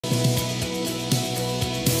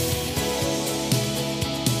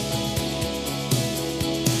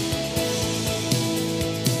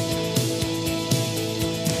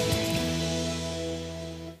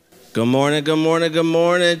Good morning, good morning, good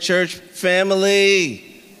morning, church family.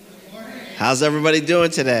 Good morning. How's everybody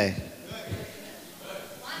doing today?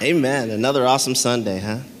 Good. Amen. Another awesome Sunday,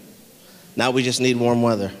 huh? Now we just need warm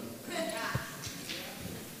weather.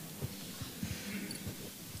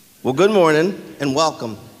 Well, good morning and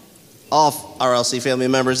welcome, all RLC family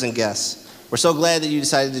members and guests. We're so glad that you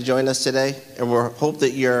decided to join us today, and we hope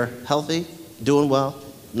that you're healthy, doing well,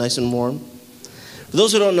 nice and warm. For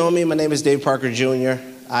those who don't know me, my name is Dave Parker Jr.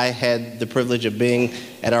 I had the privilege of being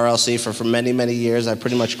at RLC for many, many years. I've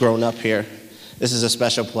pretty much grown up here. This is a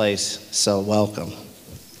special place, so welcome.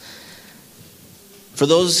 For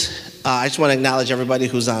those, I just want to acknowledge everybody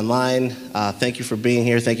who's online. Thank you for being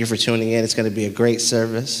here. Thank you for tuning in. It's going to be a great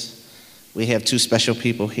service. We have two special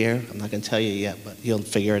people here. I'm not going to tell you yet, but you'll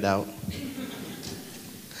figure it out.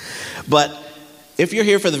 But if you're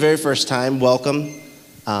here for the very first time, welcome.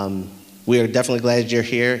 We are definitely glad you're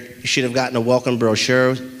here. You should have gotten a welcome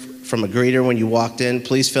brochure from a greeter when you walked in.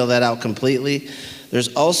 Please fill that out completely.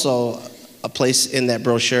 There's also a place in that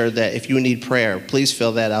brochure that if you need prayer, please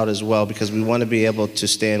fill that out as well, because we want to be able to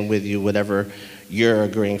stand with you, whatever you're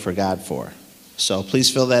agreeing for God for. So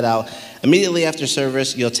please fill that out. Immediately after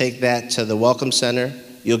service, you'll take that to the Welcome Center.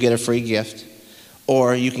 You'll get a free gift.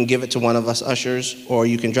 Or you can give it to one of us ushers, or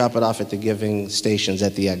you can drop it off at the giving stations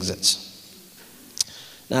at the exits.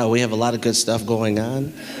 Now, we have a lot of good stuff going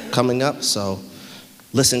on, coming up, so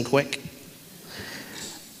listen quick.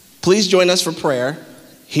 Please join us for prayer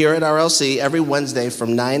here at RLC every Wednesday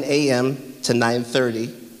from 9 a.m. to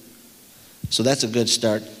 9:30. So that's a good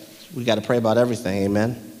start. We got to pray about everything,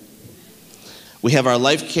 amen? We have our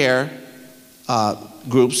life care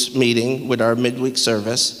groups meeting with our midweek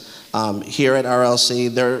service here at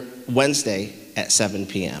RLC. They're Wednesday at 7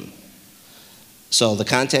 p.m. So the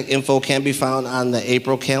contact info can be found on the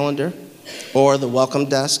April calendar or the welcome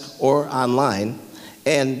desk or online,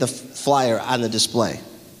 and the flyer on the display.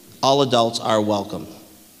 All adults are welcome.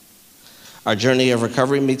 Our Journey of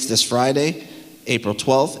Recovery meets this Friday, April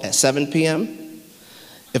 12th at 7 p.m.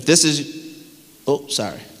 If this is,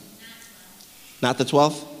 not the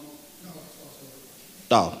 12th?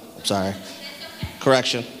 Oh, I'm sorry.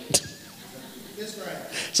 Correction.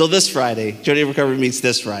 So this Friday, Journey of Recovery meets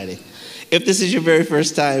this Friday. If this is your very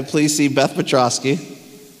first time, please see Beth Petrosky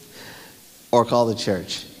or call the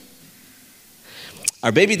church.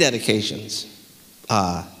 Our baby dedications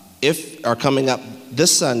are coming up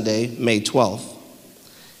this Sunday, May 12th.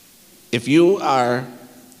 If you are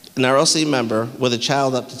an RLC member with a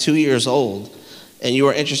child up to 2 years old and you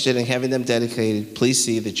are interested in having them dedicated, please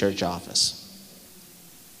see the church office.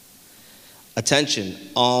 Attention,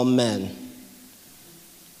 all men.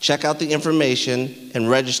 Check out the information and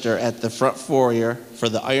register at the front foyer for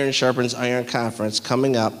the Iron Sharpens Iron Conference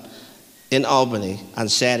coming up in Albany on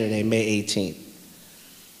Saturday, May 18th.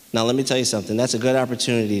 Now, let me tell you something. That's a good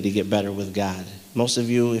opportunity to get better with God. Most of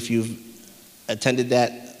you, if you've attended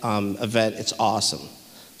that event, it's awesome.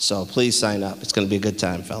 So please sign up. It's going to be a good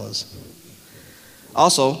time, fellas.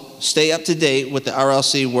 Also, stay up to date with the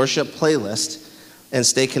RLC worship playlist and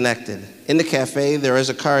stay connected. In the cafe, there is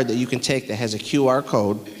a card that you can take that has a QR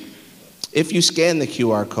code. If you scan the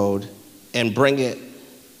QR code and bring it,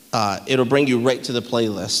 it'll bring you right to the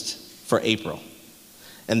playlist for April.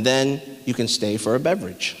 And then you can stay for a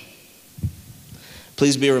beverage.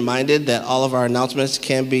 Please be reminded that all of our announcements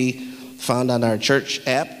can be found on our church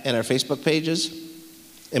app and our Facebook pages.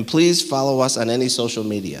 And please follow us on any social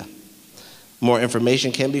media. More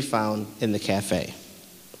information can be found in the cafe.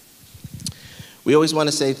 We always want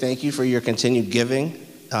to say thank you for your continued giving.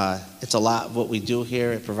 It's a lot of what we do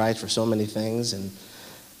here. It provides for so many things and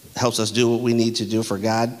helps us do what we need to do for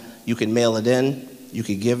God. You can mail it in. You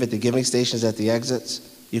can give at the giving stations at the exits.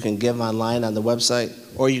 You can give online on the website,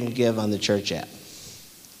 or you can give on the church app.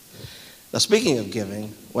 Now, speaking of giving,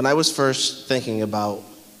 when I was first thinking about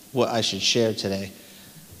what I should share today,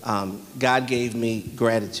 God gave me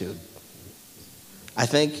gratitude. I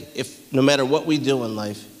think no matter what we do in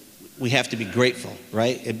life, we have to be grateful,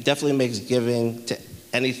 right? It definitely makes giving to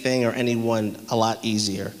anything or anyone a lot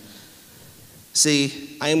easier.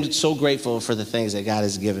 See, I am so grateful for the things that God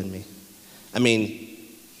has given me. I mean,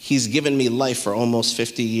 He's given me life for almost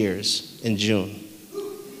 50 years in June.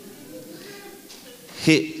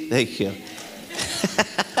 Thank you.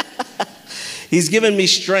 He's given me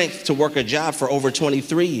strength to work a job for over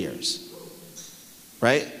 23 years,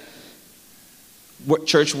 right?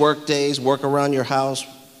 Church work days, work around your house,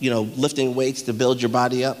 lifting weights to build your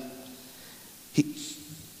body up.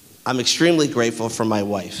 I'm extremely grateful for my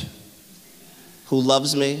wife, who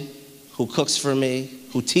loves me, who cooks for me,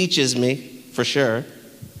 who teaches me, for sure.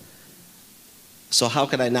 So how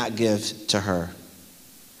could I not give to her?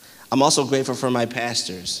 I'm also grateful for my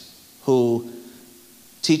pastors who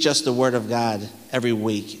teach us the Word of God every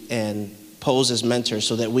week and pose as mentors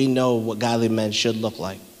so that we know what godly men should look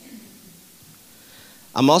like.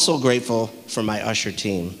 I'm also grateful for my usher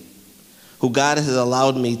team, who God has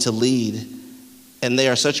allowed me to lead, and they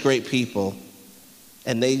are such great people,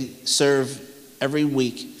 and they serve every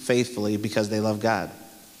week faithfully because they love God.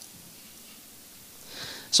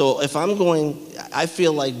 So I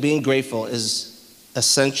feel like being grateful is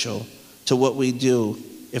essential to what we do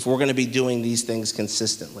if we're going to be doing these things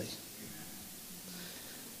consistently.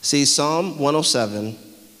 See, Psalm 107,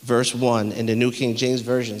 verse 1 in the New King James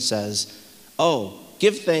Version says, "Oh,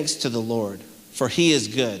 give thanks to the Lord, for he is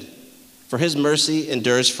good, for his mercy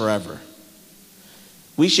endures forever."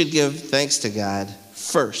 We should give thanks to God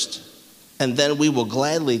first, and then we will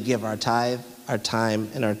gladly give our tithe, our time,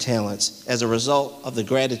 and our talents as a result of the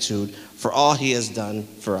gratitude for all he has done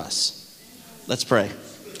for us. Let's pray.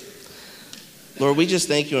 Lord, we just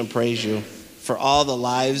thank you and praise you for all the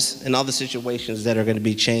lives and all the situations that are going to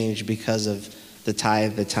be changed because of the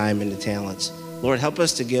tithe, the time, and the talents. Lord, help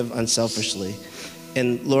us to give unselfishly.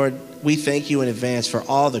 And Lord, we thank you in advance for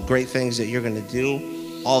all the great things that you're going to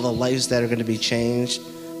do, all the lives that are going to be changed,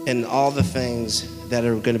 and all the things that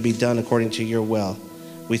are going to be done according to your will.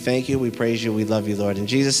 We thank you, we praise you, we love you, Lord. In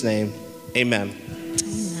Jesus' name, amen.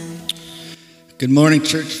 Good morning,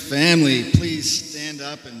 church family. Please stand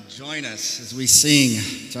up and join us as we sing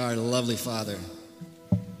to our lovely Father.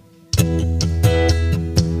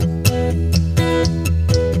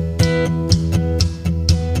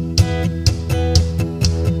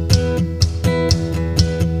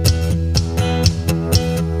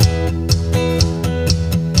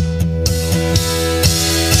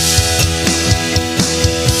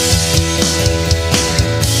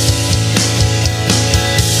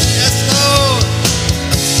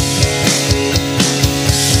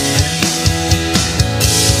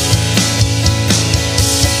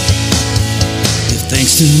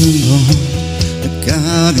 To the Lord, the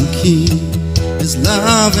God and King, his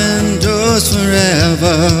love endures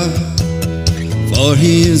forever. For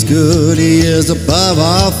he is good, he is above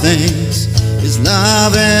all things, his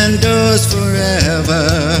love endures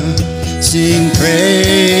forever. Sing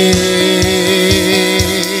praise,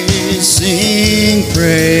 sing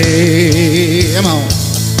praise. Come on.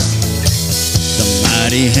 The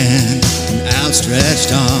mighty hand and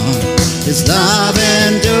outstretched arm, his love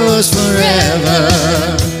endures forever.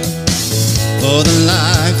 For the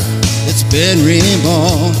life that's been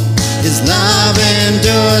reborn, his love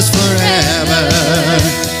endures forever.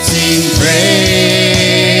 Sing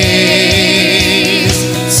praise,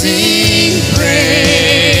 sing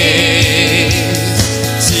praise,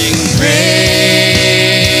 sing praise,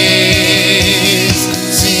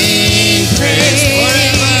 sing praise.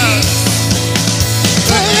 Forever,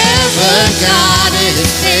 forever God is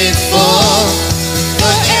faithful.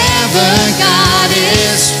 Forever God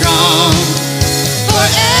is strong.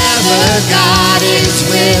 Forever God is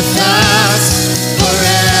with us.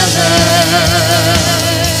 Forever.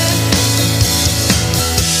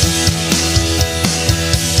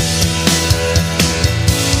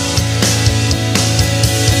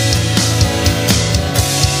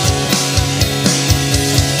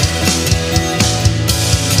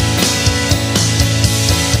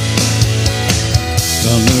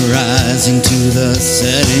 From the rising to the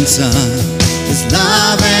setting sun, his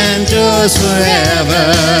love endures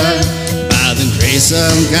forever. By the grace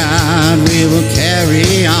of God we will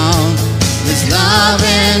carry on. His love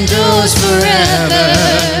endures forever.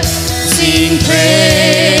 Sing praise,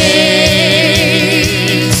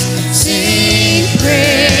 sing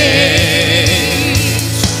praise,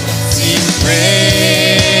 sing praise,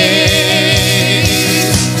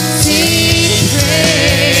 sing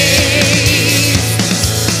praise.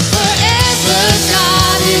 Forever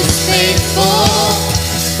God is faithful.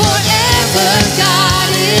 Forever God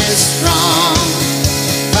is strong.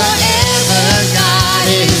 Forever God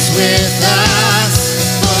is with us.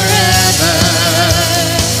 Forever.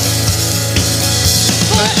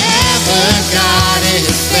 Forever God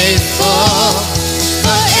is faithful.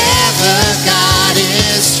 Forever God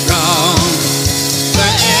is strong.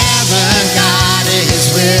 Forever God is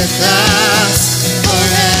with us.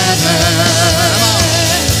 Forever.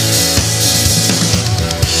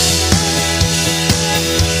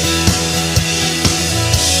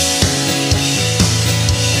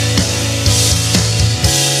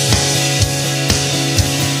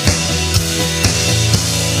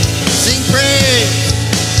 Sing praise,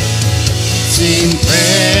 sing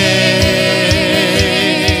praise,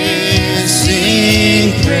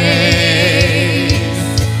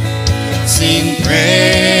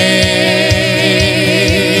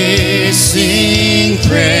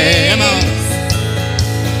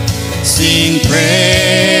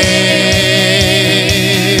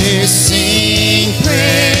 praise, sing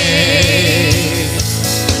praise,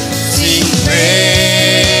 sing praise,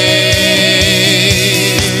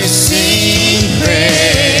 sing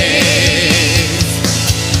praise.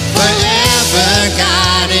 Forever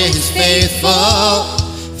God is faithful,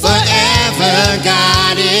 forever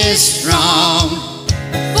God is strong,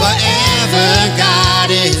 forever God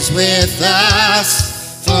is with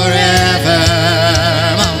us, forever.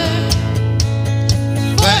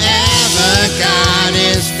 Forever God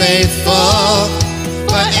is faithful,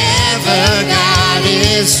 forever God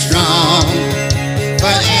is strong,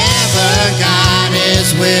 forever God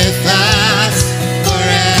is with us,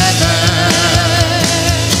 forever.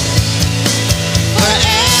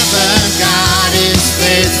 Forever God is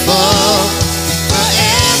faithful,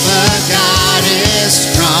 forever God is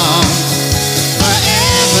strong,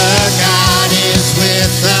 forever God is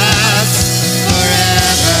with us,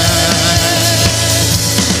 forever.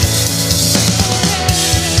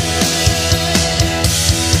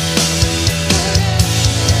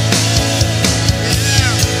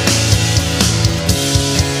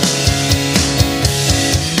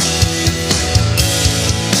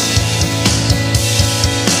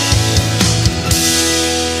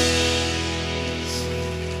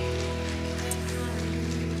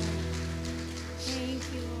 Thank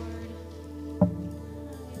you, Lord.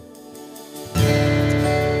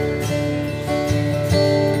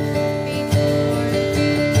 Thank you, Lord.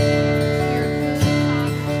 You're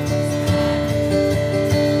good, Father.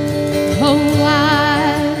 Oh,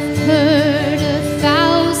 I've heard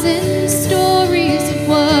 1,000 stories of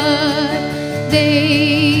what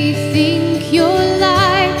they think you're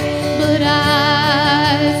like, but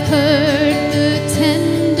I've heard the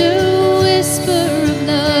tender whisper of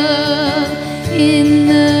love in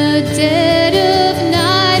the dead of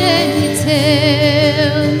night, and you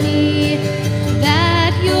tell me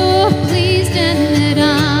that you're pleased and that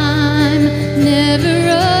I'm never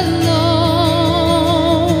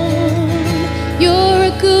alone. You're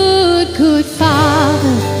a good, good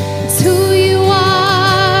Father. It's who you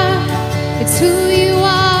are. It's who you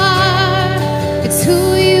are. It's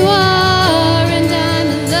who you are, and I'm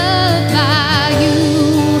loved by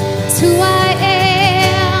you. It's who I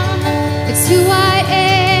am. It's who I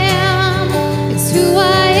am. It's who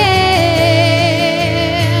I am.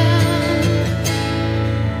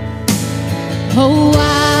 Oh,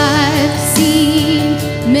 I've seen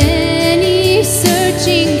many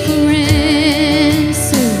searching for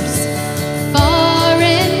answers far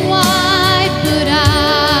and wide, but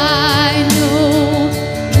I know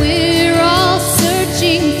we're all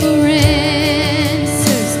searching for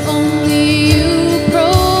answers. Only you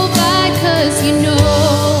provide, 'cause you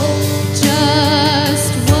know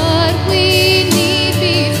just what we need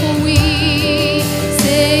before we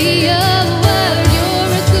say a word.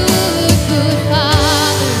 You're a good, good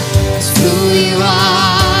Father. It's who you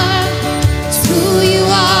are. It's who you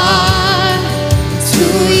are. It's who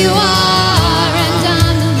you are, and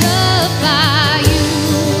I'm loved by you.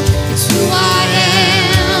 It's who I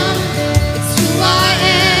am. It's who I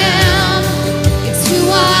am. It's who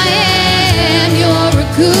I am. You're a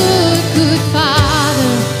good, good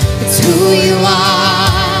Father. It's who you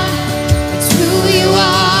are. It's who you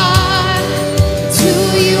are. It's who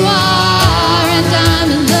you are, and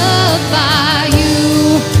I'm loved by you.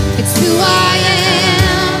 It's who I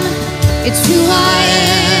am. It's who I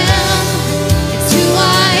am. It's who I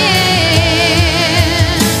am.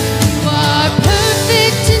 You are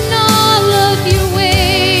perfect in all of your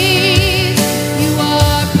ways. You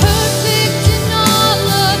are perfect in all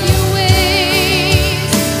of your ways.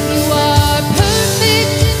 You are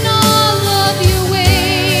perfect in all of your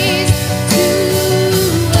ways to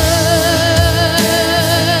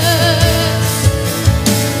us.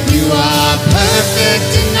 You are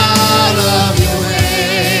perfect in all of your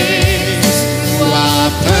ways. You are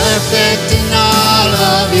perfect in all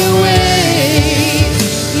of your ways.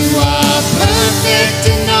 You are perfect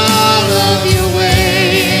in all of your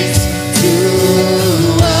ways to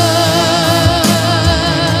us.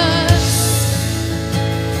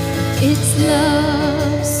 It's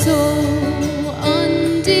love so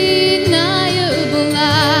undeniable, I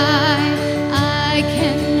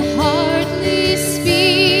can hardly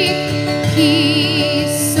speak.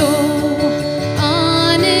 Peace so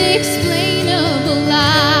unexplainable, I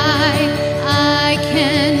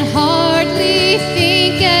can hardly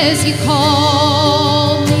think as you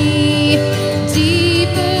call me.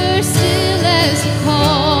 Deeper still as you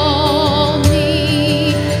call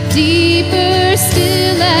me. Deeper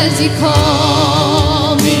still as you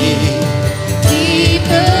call me.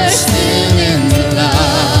 Deeper still in the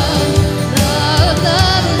love, love,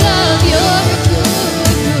 love, love. You're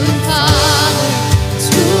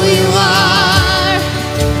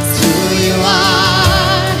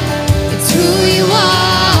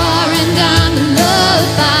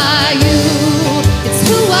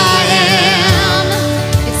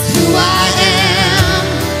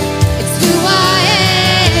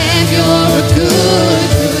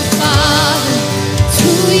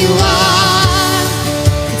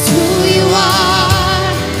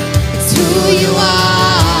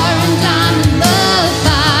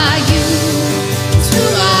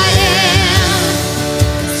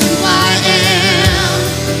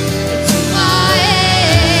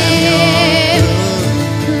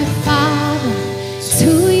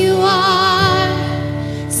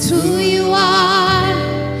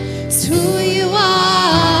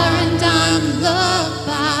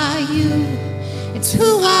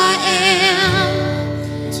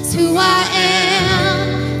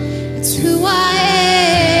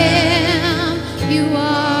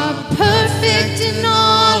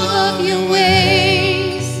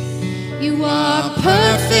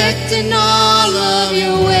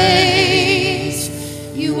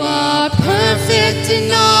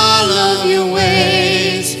in all of your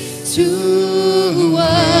ways to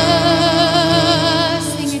us.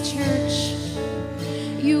 Sing it, church.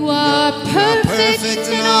 You are perfect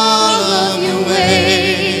In all of your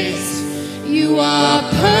ways. You are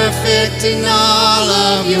perfect in all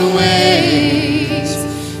of your ways.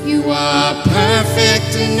 You are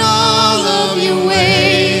perfect in all of your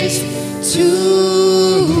ways to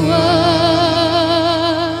us.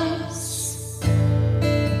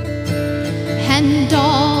 And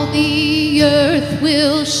all the earth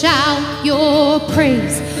will shout your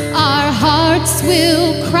praise. Our hearts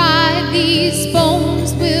will cry, these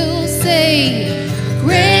bones will say,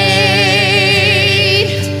 great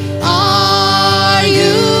are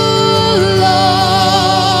you, Lord.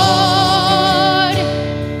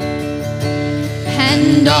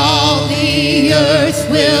 And all the earth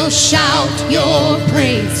will shout your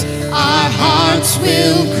praise. Our hearts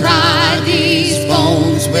will cry, these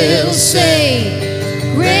bones will say,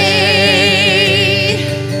 great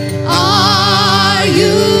are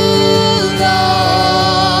you, Lord.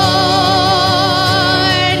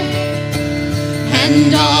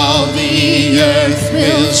 And all the earth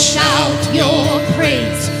will shout your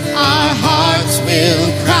praise. Our hearts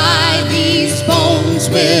will cry, these bones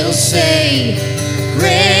will say,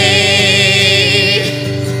 great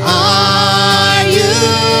are you,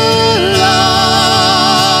 Lord.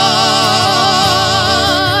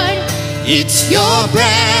 It's your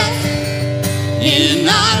breath in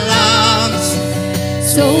our lungs,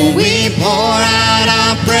 so we pour out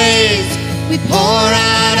our praise. We pour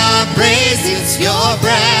out our praise. It's your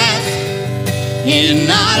breath in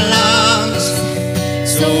our lungs,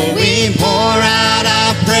 so we pour out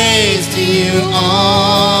our praise to you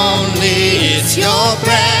only. It's your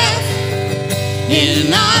breath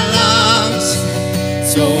in our lungs,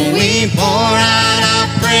 so we pour out our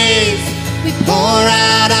praise. We pour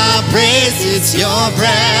out our praise. It's your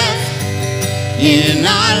breath in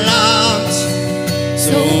our lungs,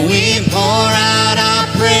 so we pour out our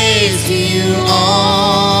praise to you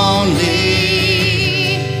only.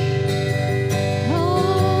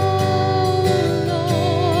 Oh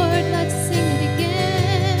Lord, let's sing it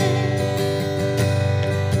again.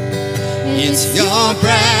 It's your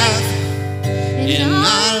breath in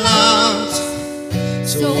our lungs,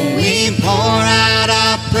 so we pour out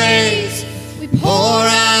our praise. We pour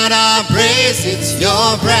out our praise. It's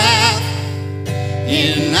your breath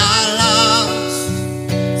in our lungs,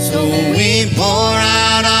 so we pour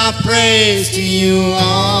out our praise to you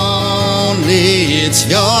only. It's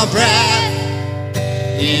your breath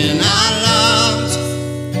in our lungs,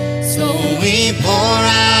 so we pour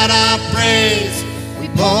out our praise. We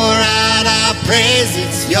pour out our praise.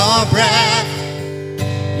 It's your breath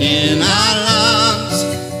in our lungs,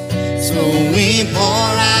 so we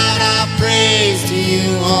pour out our praise to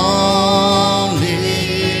you only.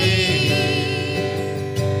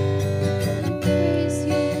 Praise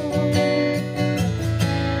you, Lord.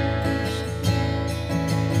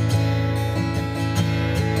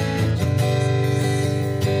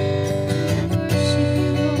 Worship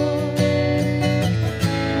you, Lord.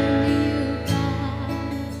 Only you, God.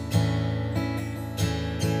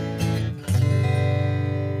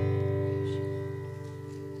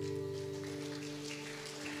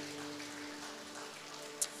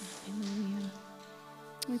 Hallelujah.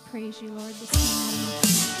 We praise you, Lord, this morning.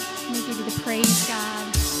 We give you the praise, God.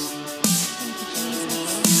 Thank you,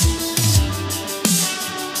 Jesus.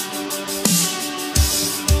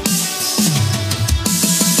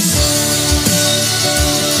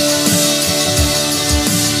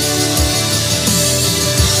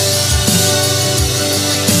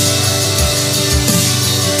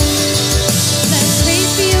 Let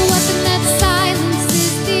praise be a weapon that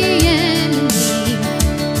silences the enemy.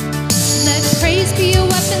 Let praise be a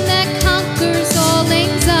weapon that conquers all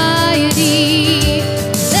anxiety.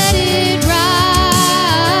 Let it rise.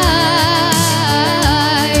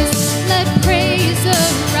 Let praise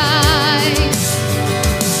arise.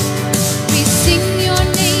 We sing your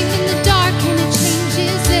name in the dark and it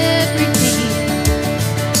changes everything.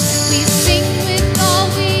 We sing with all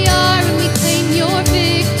we are and we claim your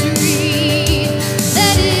victory.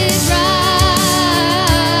 Let it rise.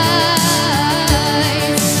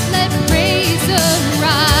 Let praise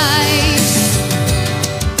arise.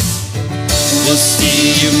 We'll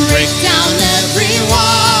see you break down every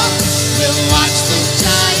wall. We'll watch the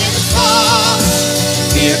giants fall.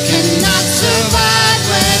 Fear cannot survive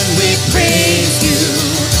when we praise you.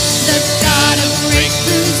 The God of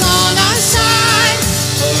breakthroughs on our side,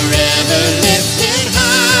 forever lifted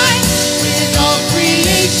high. With all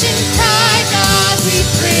creation cry, God, we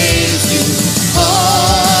praise you. Oh,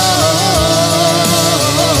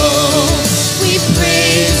 we praise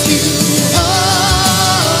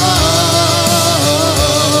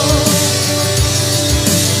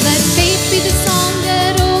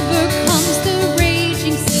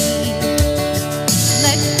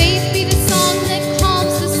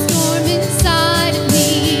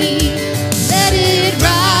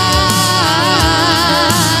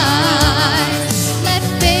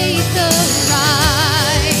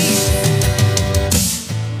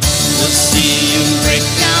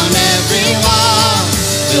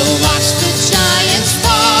We'll watch the giants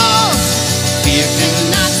fall. Fear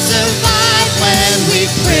cannot survive when we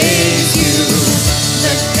praise you.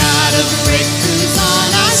 The God of breakthroughs on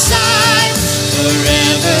our side,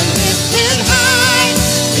 forever lifted high.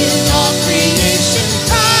 In all creation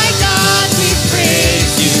cry, God, we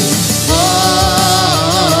praise you. Oh,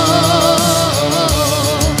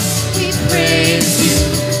 we praise you.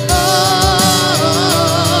 Oh,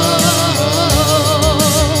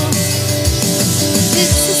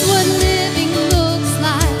 this is what living looks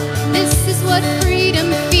like. This is what freedom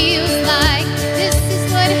feels like. This is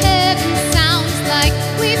what heaven sounds like.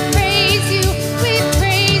 We praise you, we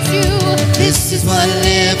praise you. This is what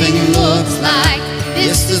living looks like.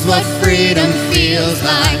 This is what freedom feels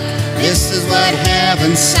like. This is what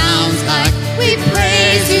heaven sounds like. We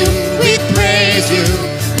praise you, we praise you.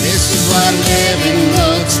 This is what living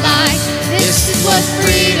looks like. This is what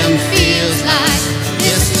freedom feels like.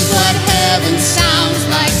 This is what heaven sounds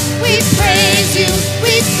like. We praise you,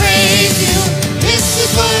 we praise you. This is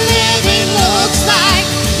what living looks like.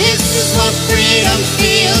 This is what freedom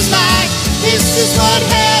feels like. This is what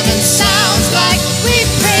heaven sounds like. We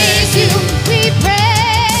praise you, we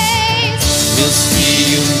praise. We'll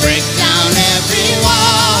see you break down every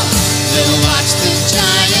wall. We'll watch the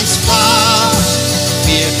giants fall.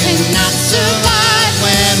 Fear cannot survive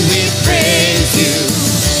when we praise you.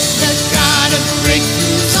 The God of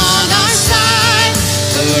breakthroughs on our side,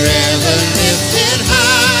 forever lifted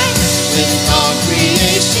high. With all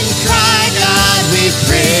creation cry, God, we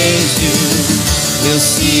praise you. We'll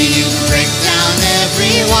see you break down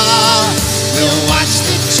every wall. We'll watch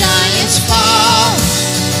the giants fall.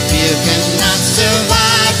 Fear cannot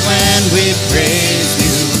survive when we praise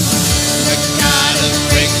you. The God of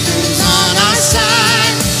breakthroughs on our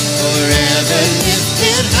side, forever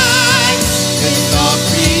lifted high. With all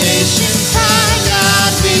creation cry,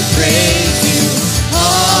 God, we praise you.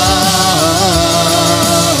 Oh,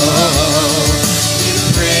 we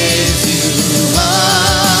praise you. Oh,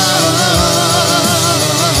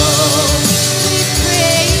 we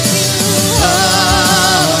praise you. Oh,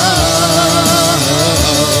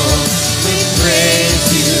 we praise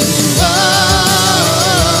you.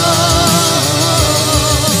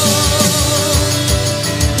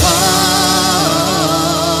 Oh,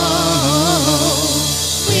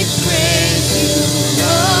 we praise you.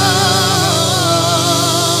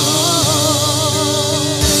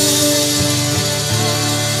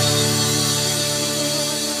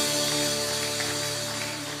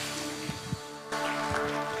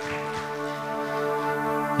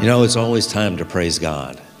 You know, it's always time to praise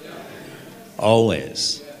God.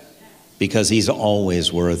 Always. Because he's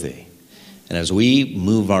always worthy. And as we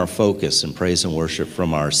move our focus in praise and worship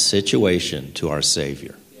from our situation to our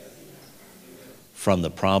Savior, from the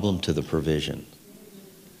problem to the provision,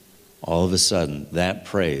 all of a sudden that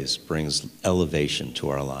praise brings elevation to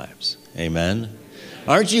our lives. Amen?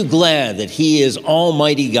 Aren't you glad that he is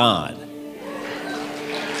Almighty God?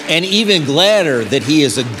 And even gladder that he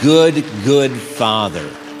is a good, good Father.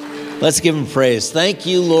 Let's give him praise. Thank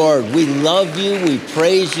you, Lord. We love you. We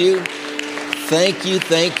praise you. Thank you,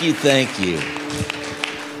 thank you, thank you.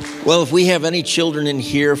 Well, if we have any children in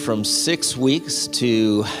here from 6 weeks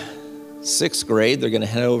to 6th grade, they're going to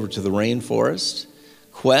head over to the rainforest.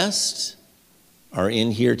 Quest are in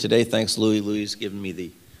here today. Thanks, Louie. Louie's giving me the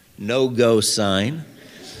no-go sign.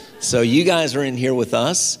 So you guys are in here with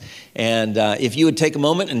us. And if you would take a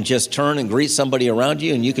moment and just turn and greet somebody around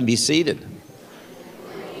you, and you can be seated.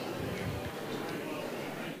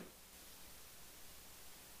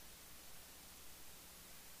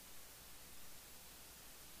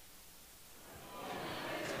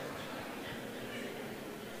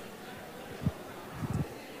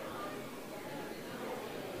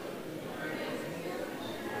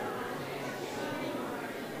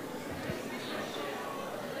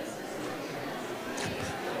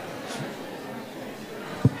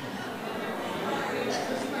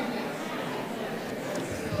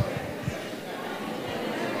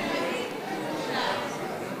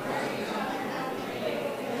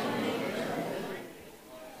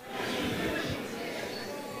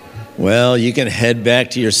 Well, you can head back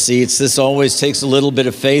to your seats. This always takes a little bit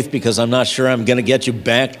of faith because I'm not sure I'm going to get you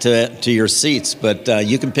back to your seats. But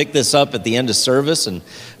you can pick this up at the end of service and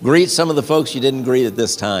greet some of the folks you didn't greet at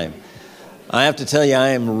this time. I have to tell you, I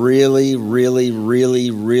am really,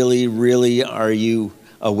 are you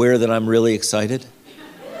aware that I'm really excited?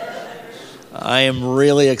 I am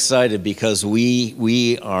really excited because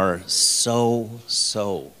we are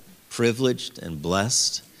so privileged and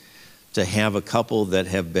blessed to have a couple that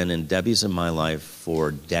have been in Debbie's and my life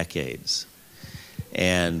for decades.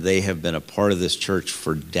 And they have been a part of this church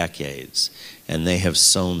for decades. and they have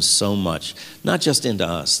sown so much, not just into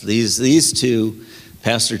us. These two,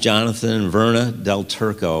 Pastor Jonathan and Verna Del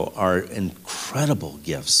Turco, are incredible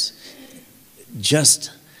gifts.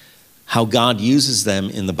 Just how God uses them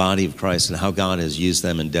in the body of Christ and how God has used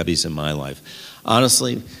them in Debbie's and my life.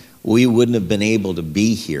 Honestly, we wouldn't have been able to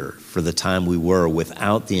be here for the time we were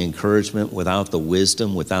without the encouragement, without the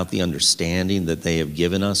wisdom, without the understanding that they have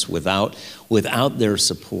given us, without their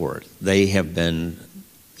support. They have been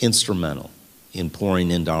instrumental in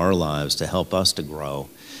pouring into our lives to help us to grow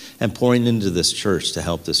and pouring into this church to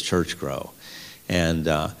help this church grow. And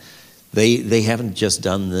they haven't just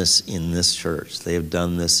done this in this church. They have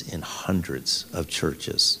done this in hundreds of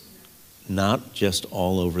churches, not just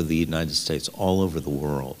all over the United States, all over the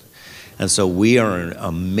world. And so we are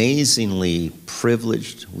amazingly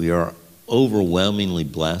privileged. We are overwhelmingly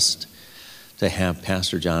blessed to have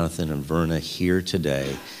Pastor Jonathan and Verna here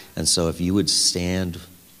today. And so if you would stand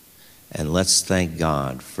and let's thank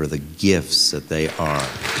God for the gifts that they are.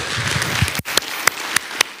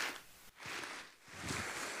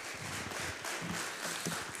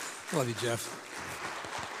 Love you, Jeff.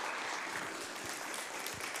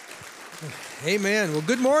 Amen. Well,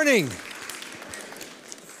 good morning.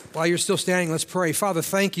 While you're still standing, let's pray. Father,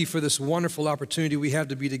 thank you for this wonderful opportunity we have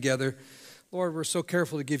to be together. Lord, we're so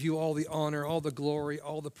careful to give you all the honor, all the glory,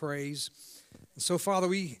 all the praise. And so, Father,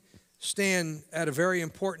 we stand at a very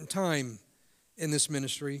important time in this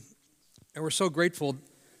ministry, and we're so grateful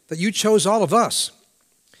that you chose all of us.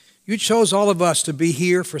 You chose all of us to be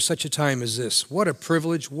here for such a time as this. What a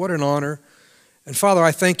privilege, what an honor. And Father,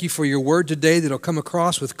 I thank you for your word today that will come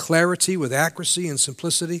across with clarity, with accuracy and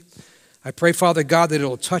simplicity. I pray, Father God, that it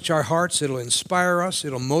will touch our hearts, it will inspire us,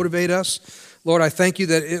 it will motivate us. Lord, I thank you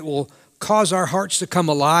that it will cause our hearts to come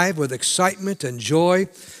alive with excitement and joy.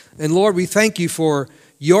 And Lord, we thank you for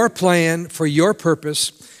your plan, for your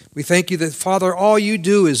purpose. We thank you that, Father, all you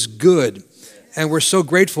do is good, and we're so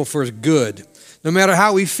grateful for good. No matter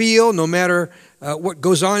how we feel, no matter what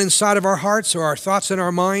goes on inside of our hearts or our thoughts in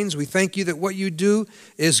our minds, we thank you that what you do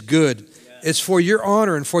is good. It's for your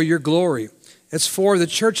honor and for your glory. It's for the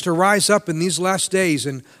church to rise up in these last days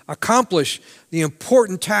and accomplish the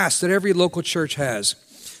important tasks that every local church has.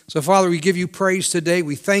 So, Father, we give you praise today.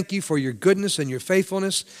 We thank you for your goodness and your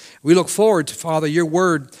faithfulness. We look forward to, Father, your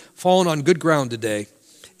word falling on good ground today.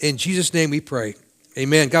 In Jesus' name we pray.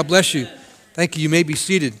 Amen. God bless you. Thank you. You may be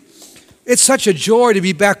seated. It's such a joy to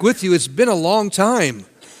be back with you. It's been a long time.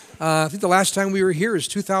 I think the last time we were here is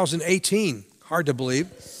 2018. Hard to believe.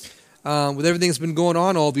 With everything that's been going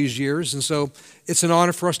on all these years. And so it's an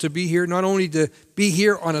honor for us to be here, not only to be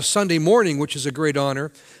here on a Sunday morning, which is a great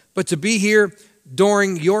honor, but to be here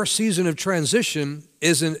during your season of transition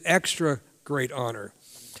is an extra great honor.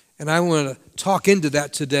 And I want to talk into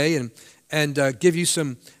that today and give you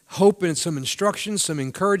some hope and some instructions, some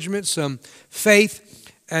encouragement, some faith.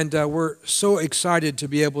 And we're so excited to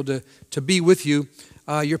be able to be with you.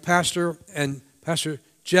 Your pastor and Pastor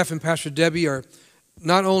Jeff and Pastor Debbie are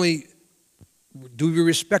not only do we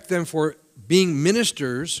respect them for being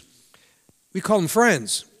ministers, we call them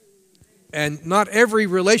friends. And not every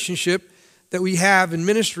relationship that we have in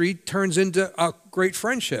ministry turns into a great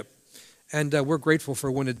friendship. And we're grateful for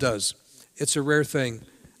when it does. It's a rare thing.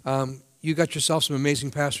 You got yourself some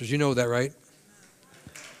amazing pastors. You know that, right?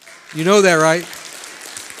 You know that, right?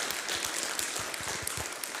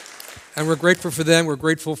 And we're grateful for them. We're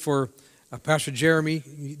grateful for Pastor Jeremy.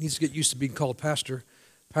 He needs to get used to being called pastor.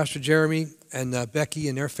 Pastor Jeremy and Becky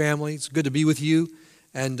and their family. It's good to be with you.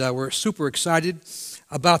 And we're super excited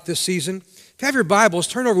about this season. If you have your Bibles,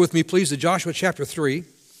 turn over with me, please, to Joshua chapter 3.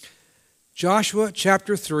 Joshua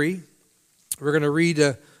chapter 3. We're going to read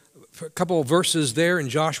a couple of verses there in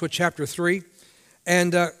Joshua chapter 3.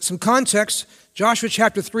 And some context, Joshua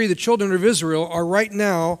chapter 3, the children of Israel are right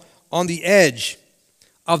now on the edge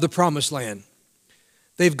of the promised land.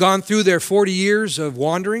 They've gone through their 40 years of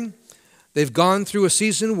wandering. They've gone through a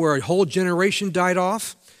season where a whole generation died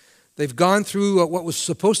off. They've gone through what was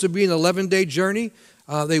supposed to be an 11-day journey.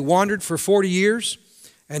 They wandered for 40 years.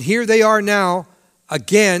 And here they are now,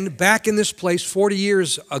 again, back in this place 40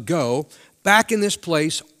 years ago, back in this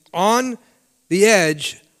place on the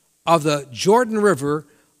edge of the Jordan River,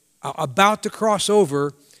 about to cross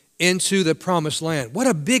over into the promised land. What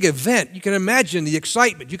a big event. You can imagine the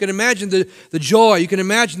excitement. You can imagine the joy. You can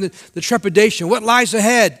imagine the trepidation. What lies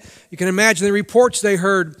ahead? You can imagine the reports they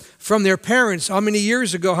heard from their parents how many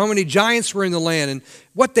years ago, how many giants were in the land and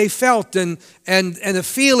what they felt and the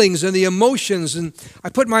feelings and the emotions. And I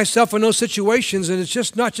put myself in those situations, and it's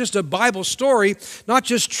just not just a Bible story, not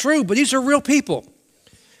just true, but these are real people.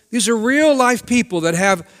 These are real life people that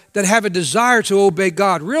have a desire to obey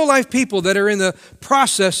God. Real life people that are in the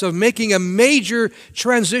process of making a major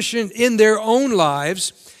transition in their own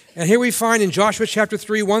lives. And here we find in Joshua chapter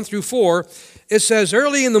 3, 1 through 4, it says,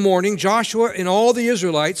 early in the morning, Joshua and all the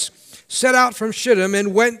Israelites set out from Shittim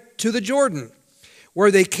and went to the Jordan,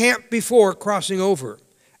 where they camped before crossing over.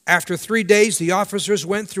 After 3 days, the officers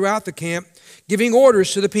went throughout the camp, giving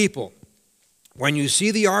orders to the people. When you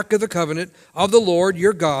see the ark of the covenant of the Lord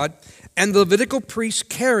your God and the Levitical priests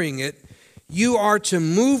carrying it, you are to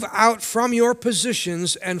move out from your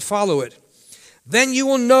positions and follow it. Then you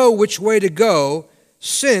will know which way to go,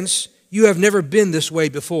 since you have never been this way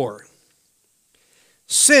before.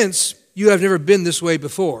 Since you have never been this way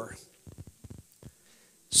before.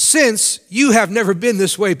 Since you have never been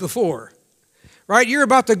this way before. Right? You're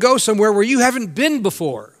about to go somewhere where you haven't been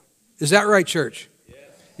before. Is that right, church?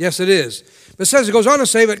 Yes, it is. But it goes on to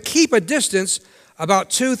say, but keep a distance about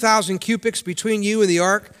 2,000 cubits between you and the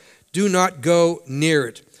ark. Do not go near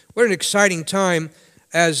it. What an exciting time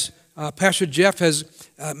as Pastor Jeff has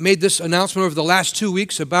made this announcement over the last 2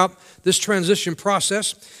 weeks about this transition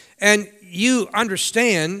process. And you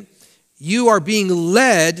understand you are being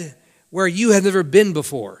led where you have never been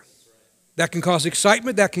before. That can cause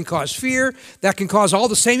excitement, that can cause fear, that can cause all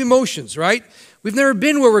the same emotions, right? We've never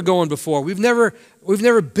been where we're going before. We've never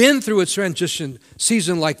been through a transition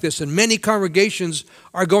season like this, and many congregations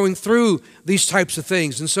are going through these types of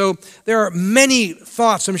things. And so there are many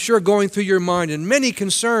thoughts, I'm sure, going through your mind, and many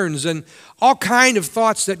concerns, and all kind of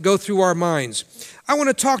thoughts that go through our minds. I want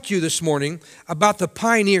to talk to you this morning about the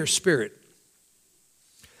pioneer spirit.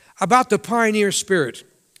 About the pioneer spirit.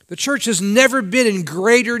 The church has never been in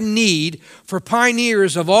greater need for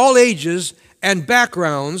pioneers of all ages and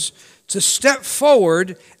backgrounds to step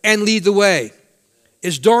forward and lead the way.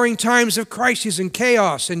 It's during times of crisis and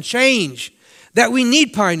chaos and change that we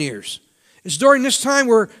need pioneers. It's during this time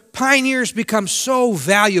where pioneers become so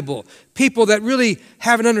valuable. People that really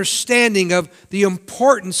have an understanding of the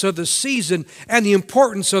importance of the season and the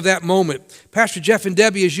importance of that moment. Pastor Jeff and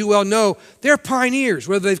Debbie, as you well know, they're pioneers.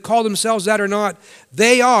 Whether they've called themselves that or not,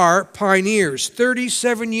 they are pioneers.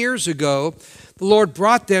 37 years ago, the Lord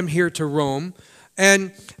brought them here to Rome,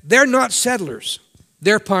 and they're not settlers.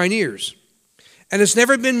 They're pioneers. And it's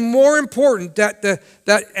never been more important that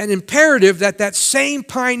an imperative that same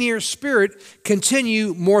pioneer spirit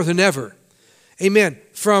continue more than ever. Amen.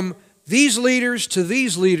 From these leaders to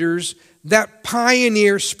these leaders, that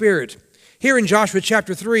pioneer spirit. Here in Joshua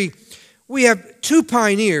chapter 3, we have two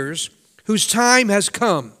pioneers whose time has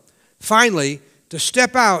come, finally, to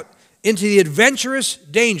step out into the adventurous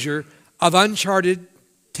danger of uncharted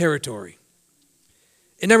territory.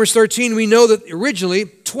 In Numbers 13, we know that originally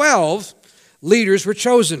 12 leaders were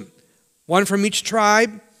chosen, one from each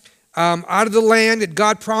tribe out of the land that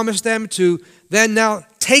God promised them to then now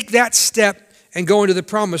take that step and go into the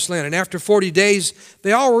promised land. And after 40 days,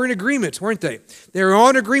 they all were in agreement, weren't they? They were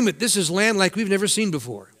all in agreement. This is land like we've never seen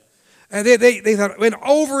before. And they thought, went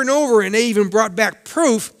over and over, and they even brought back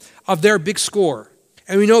proof of their big score.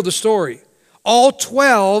 And we know the story. All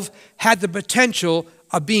 12 had the potential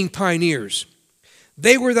of being pioneers.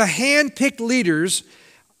 They were the hand-picked leaders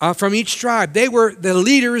from each tribe. They were the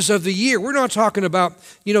leaders of the year. We're not talking about,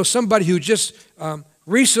 somebody who just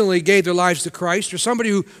recently gave their lives to Christ, or somebody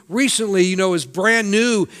who recently, is brand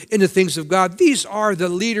new in the things of God. These are the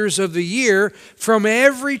leaders of the year from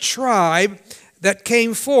every tribe that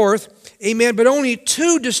came forth. Amen. But only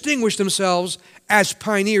 2 distinguished themselves as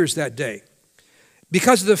pioneers that day.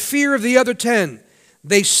 Because of the fear of the other 10,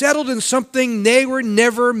 they settled in something they were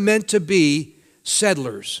never meant to be,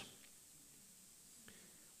 settlers.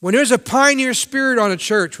 When there's a pioneer spirit on a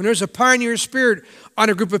church, when there's a pioneer spirit on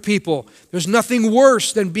a group of people, there's nothing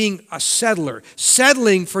worse than being a settler,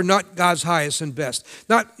 settling for not God's highest and best,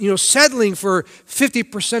 not, settling for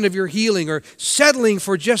 50% of your healing, or settling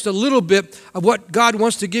for just a little bit of what God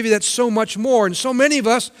wants to give you that's so much more. And so many of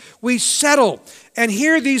us, we settle. And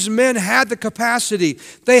here these men had the capacity,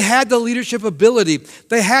 they had the leadership ability,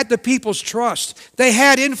 they had the people's trust, they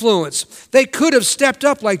had influence. They could have stepped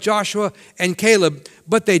up like Joshua and Caleb,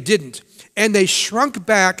 but they didn't. And they shrunk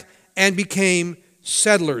back and became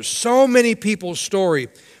settlers. So many people's story.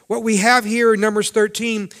 What we have here in Numbers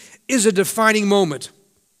 13 is a defining moment.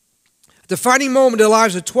 A defining moment in the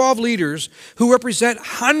lives of 12 leaders who represent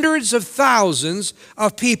hundreds of thousands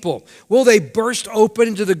of people. Will they burst open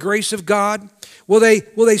into the grace of God? Will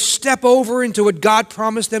they step over into what God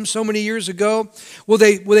promised them so many years ago? Will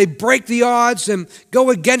they break the odds and go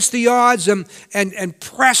against the odds and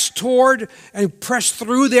press toward and press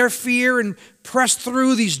through their fear and press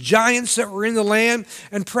through these giants that were in the land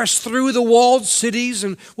and press through the walled cities?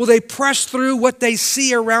 And will they press through what they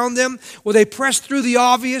see around them? Will they press through the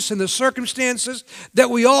obvious and the circumstances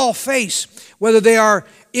that we all face, whether they are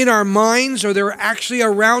in our minds or they're actually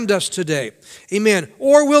around us today? Amen.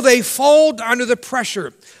 Or will they fold under the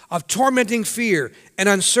pressure of tormenting fear and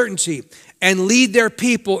uncertainty and lead their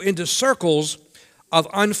people into circles of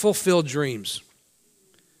unfulfilled dreams?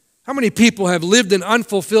 How many people have lived in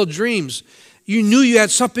unfulfilled dreams? You knew you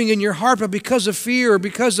had something in your heart, but because of fear or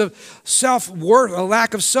because of self-worth, a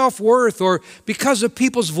lack of self-worth, or because of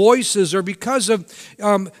people's voices, or because of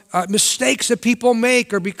mistakes that people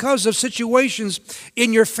make, or because of situations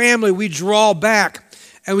in your family, we draw back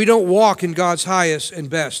and we don't walk in God's highest and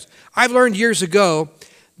best. I've learned years ago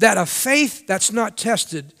that a faith that's not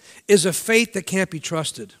tested is a faith that can't be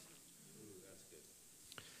trusted.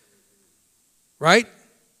 Right?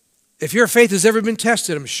 If your faith has ever been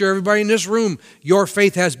tested, I'm sure everybody in this room, your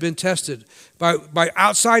faith has been tested by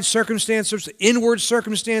outside circumstances, inward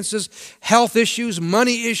circumstances, health issues,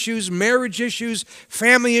 money issues, marriage issues,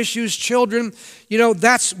 family issues, children. You know,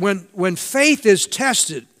 that's when faith is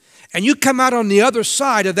tested and you come out on the other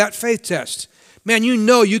side of that faith test. Man, you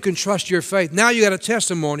know you can trust your faith. Now you got a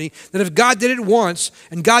testimony that if God did it once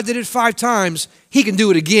and God did it 5 times, He can do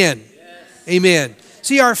it again. Yes. Amen.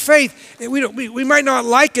 See, our faith, we might not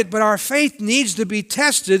like it, but our faith needs to be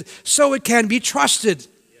tested so it can be trusted.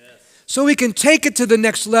 Yes. So we can take it to the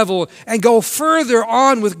next level and go further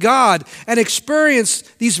on with God and experience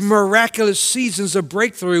these miraculous seasons of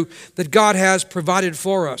breakthrough that God has provided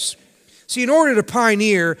for us. See, in order to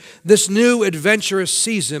pioneer this new adventurous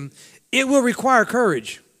season, it will require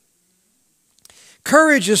courage.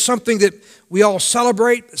 Courage is something that we all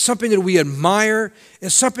celebrate, something that we admire.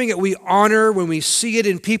 It's something that we honor when we see it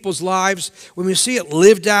in people's lives, when we see it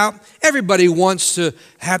lived out. Everybody wants to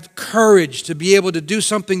have courage to be able to do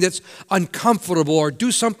something that's uncomfortable, or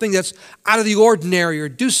do something that's out of the ordinary, or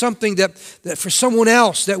do something that for someone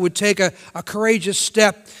else that would take a courageous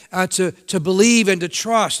step to believe and to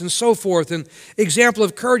trust and so forth. And example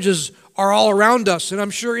of courages are all around us. And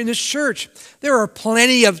I'm sure in this church, there are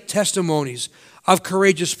plenty of testimonies of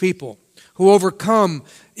courageous people who overcome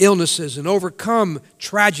illnesses and overcome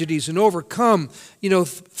tragedies and overcome,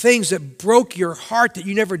 things that broke your heart that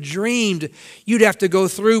you never dreamed you'd have to go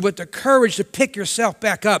through, but the courage to pick yourself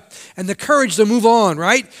back up and the courage to move on,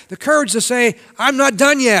 right? The courage to say, I'm not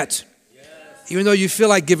done yet. Yes. Even though you feel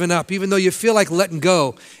like giving up, even though you feel like letting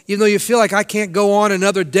go, even though you feel like I can't go on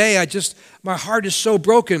another day, my heart is so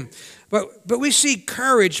broken. But we see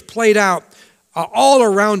courage played out all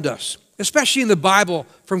around us, especially in the Bible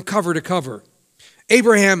from cover to cover.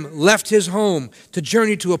 Abraham left his home to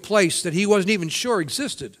journey to a place that he wasn't even sure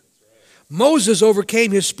existed. Moses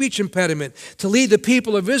overcame his speech impediment to lead the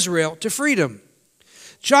people of Israel to freedom.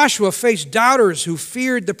 Joshua faced doubters who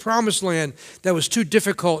feared the promised land that was too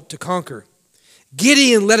difficult to conquer.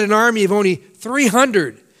 Gideon led an army of only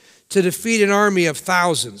 300 to defeat an army of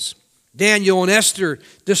thousands. Daniel and Esther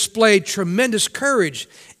displayed tremendous courage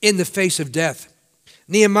in the face of death.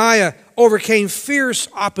 Nehemiah overcame fierce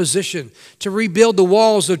opposition to rebuild the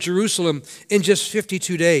walls of Jerusalem in just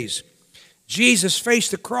 52 days. Jesus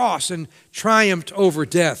faced the cross and triumphed over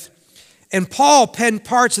death. And Paul penned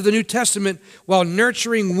parts of the New Testament while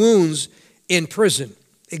nurturing wounds in prison.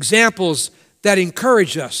 Examples that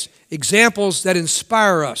encourage us, examples that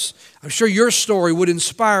inspire us. I'm sure your story would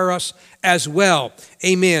inspire us as well.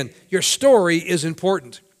 Amen. Your story is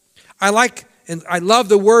important. I love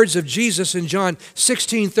the words of Jesus in John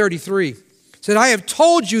 16:33. He said, I have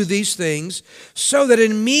told you these things so that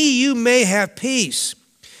in me you may have peace.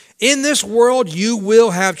 In this world you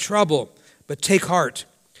will have trouble, but take heart.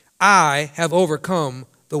 I have overcome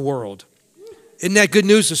the world. Isn't that good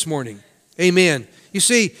news this morning? Amen. You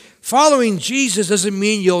see, following Jesus doesn't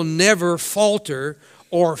mean you'll never falter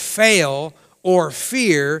or fail or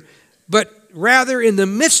fear, but rather in the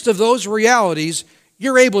midst of those realities,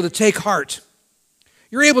 you're able to take heart.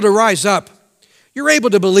 You're able to rise up. You're able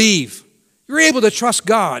to believe. You're able to trust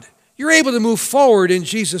God. You're able to move forward in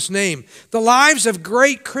Jesus' name. The lives of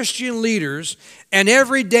great Christian leaders and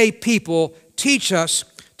everyday people teach us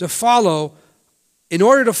to follow. In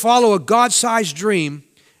order to follow a God-sized dream,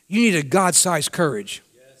 you need a God-sized courage.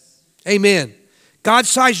 Yes. Amen.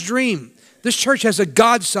 God-sized dream. This church has a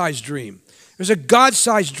God-sized dream. There's a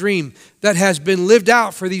God-sized dream that has been lived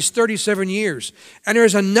out for these 37 years. And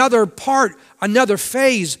there's another part, another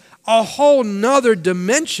phase, a whole nother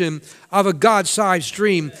dimension of a God-sized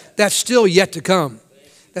dream that's still yet to come,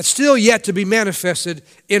 that's still yet to be manifested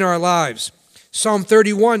in our lives. Psalm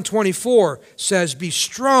 31:24 says, "Be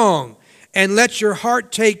strong and let your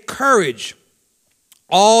heart take courage,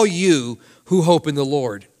 all you who hope in the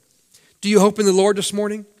Lord." Do you hope in the Lord this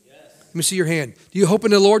morning? Yes. Let me see your hand. Do you hope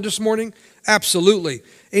in the Lord this morning? Absolutely.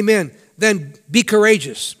 Amen. Then be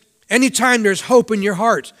courageous. Anytime there's hope in your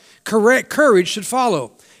heart, courage should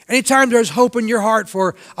follow. Anytime there's hope in your heart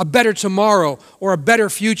for a better tomorrow or a better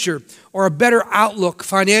future or a better outlook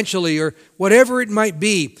financially or whatever it might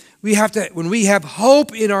be, when we have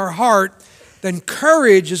hope in our heart, then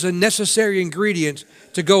courage is a necessary ingredient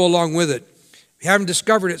to go along with it. If you haven't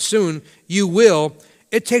discovered it soon, you will.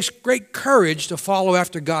 It takes great courage to follow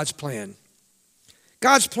after God's plan.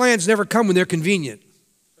 God's plans never come when they're convenient.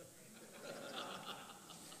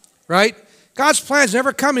 Right? God's plans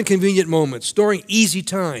never come in convenient moments, during easy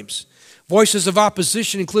times. Voices of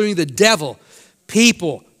opposition, including the devil,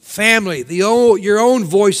 people, family, your own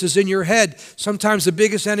voices in your head, sometimes the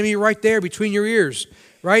biggest enemy right there between your ears,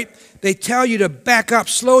 right? They tell you to back up,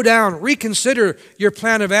 slow down, reconsider your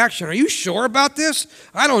plan of action. Are you sure about this?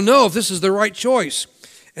 I don't know if this is the right choice.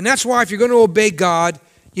 And that's why if you're going to obey God,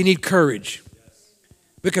 you need courage.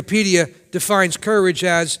 Wikipedia defines courage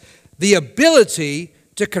as the ability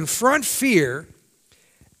to confront fear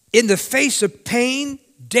in the face of pain,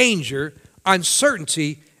 danger,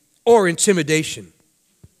 uncertainty, or intimidation.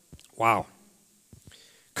 Wow.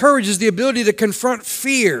 Courage is the ability to confront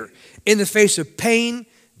fear in the face of pain,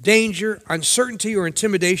 danger, uncertainty, or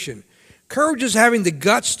intimidation. Courage is having the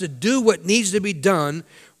guts to do what needs to be done,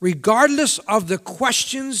 regardless of the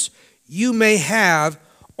questions you may have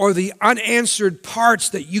or the unanswered parts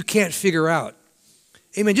that you can't figure out.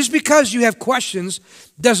 Amen. Just because you have questions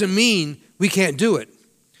doesn't mean we can't do it.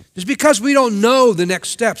 Just because we don't know the next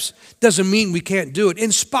steps doesn't mean we can't do it.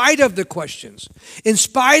 In spite of the questions, in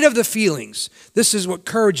spite of the feelings, this is what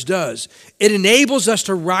courage does. It enables us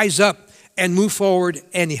to rise up and move forward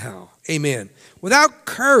anyhow. Amen. Without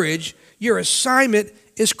courage, your assignment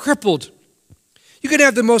is crippled. You can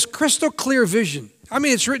have the most crystal clear vision. I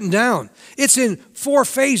mean, it's written down. It's in 4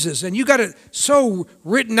 phases, and you got it so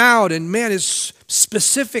written out, and man, it's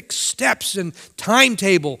specific steps and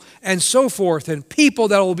timetable and so forth, and people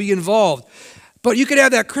that will be involved. But you could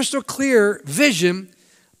have that crystal clear vision,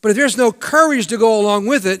 but if there's no courage to go along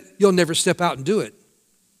with it, you'll never step out and do it.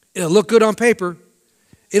 It'll look good on paper.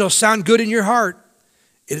 It'll sound good in your heart.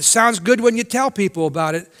 It sounds good when you tell people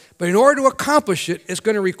about it, but in order to accomplish it, it's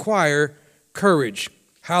going to require courage.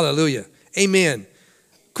 Hallelujah. Amen.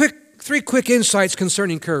 3 quick insights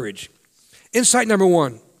concerning courage. Insight number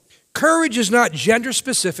 1, courage is not gender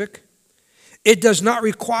specific. It does not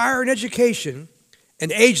require an education,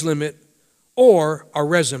 an age limit, or a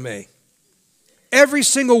resume. Every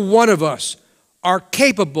single one of us are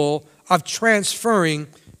capable of transferring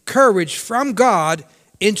courage from God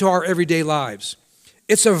into our everyday lives.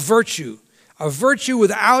 It's a virtue. A virtue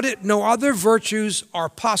without it, no other virtues are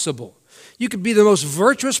possible. You could be the most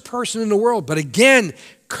virtuous person in the world, but again,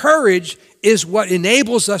 courage is what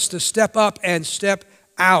enables us to step up and step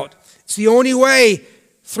out. It's the only way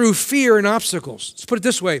through fear and obstacles. Let's put it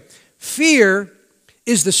this way. Fear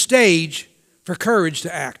is the stage for courage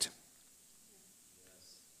to act.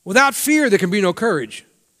 Without fear, there can be no courage.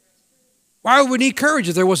 Why would we need courage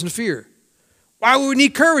if there wasn't fear? Why would we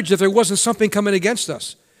need courage if there wasn't something coming against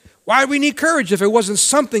us? Why do we need courage if there wasn't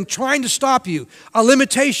something trying to stop you? A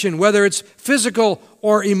limitation, whether it's physical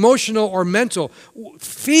or emotional or mental.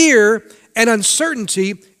 Fear and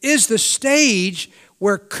uncertainty is the stage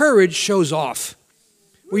where courage shows off,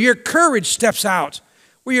 where your courage steps out,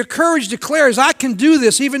 where your courage declares, I can do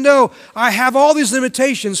this, even though I have all these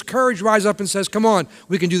limitations. Courage rises up and says, come on,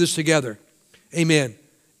 we can do this together. Amen.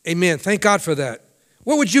 Amen. Thank God for that.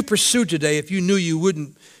 What would you pursue today if you knew you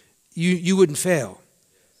wouldn't fail?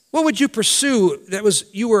 What would you pursue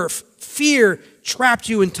fear trapped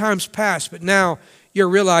you in times past, but now you're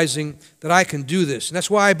realizing that I can do this? And that's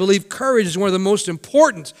why I believe courage is one of the most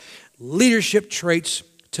important leadership traits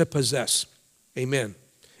to possess. Amen.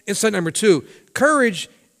 Insight number 2, courage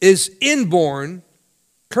is inborn.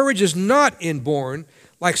 Courage is not inborn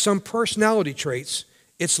like some personality traits.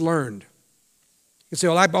 It's learned. You can say,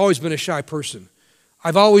 well, I've always been a shy person.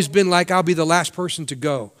 I've always been like I'll be the last person to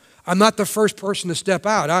go. I'm not the first person to step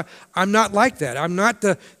out. I'm not like that. I'm not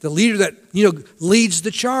the leader that leads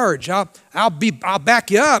the charge. I'll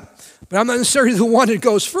back you up, but I'm not necessarily the one that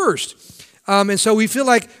goes first. And so we feel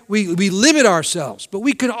like we limit ourselves, but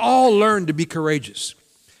we can all learn to be courageous.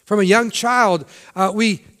 From a young child,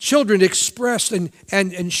 children expressed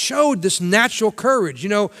and showed this natural courage. You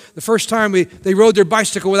know, the first time they rode their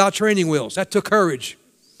bicycle without training wheels, that took courage.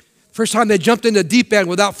 First time they jumped in the deep end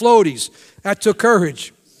without floaties, that took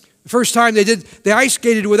courage. The first time they ice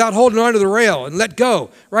skated without holding onto the rail and let go,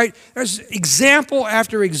 right? There's example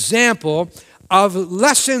after example of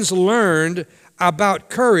lessons learned about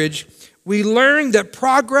courage. We learned that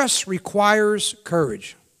progress requires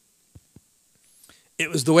courage. It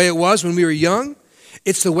was the way it was when we were young.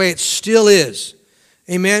 It's the way it still is.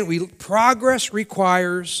 Amen. Progress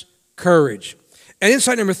requires courage. And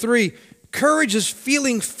insight number 3, courage is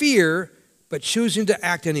feeling fear, but choosing to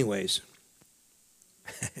act anyways.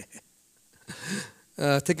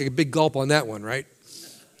 Take a big gulp on that one, right?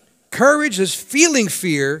 Courage is feeling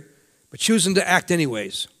fear, but choosing to act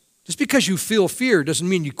anyways. Just because you feel fear doesn't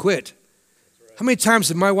mean you quit. How many times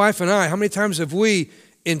have my wife and I, how many times have we,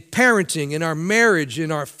 in parenting, in our marriage,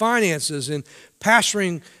 in our finances, in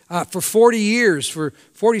pastoring for 40 years, for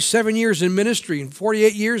 47 years in ministry, and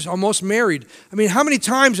 48 years almost married. I mean, how many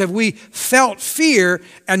times have we felt fear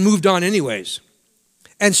and moved on anyways?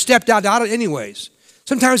 And stepped out anyways?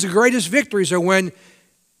 Sometimes the greatest victories are when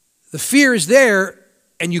the fear is there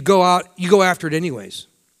and you go after it anyways.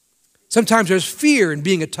 Sometimes there's fear in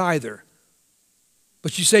being a tither.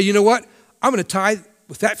 But you say, you know what? I'm going to tithe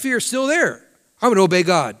with that fear still there. I'm going to obey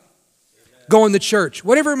God. Going to church,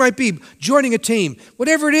 whatever it might be, joining a team,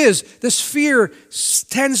 whatever it is, this fear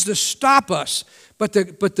tends to stop us. But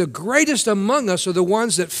the greatest among us are the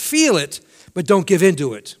ones that feel it but don't give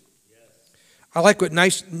into it. I like what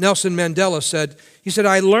Nelson Mandela said. He said,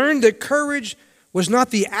 I learned that courage was not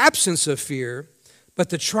the absence of fear, but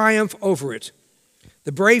the triumph over it.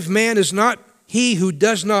 The brave man is not he who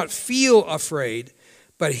does not feel afraid,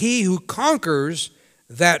 but he who conquers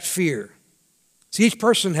that fear. See, each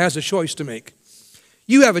person has a choice to make.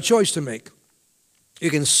 You have a choice to make. You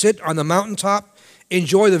can sit on the mountaintop,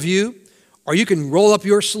 enjoy the view, or you can roll up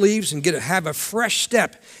your sleeves and have a fresh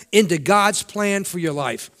step into God's plan for your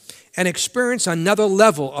life and experience another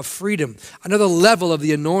level of freedom, another level of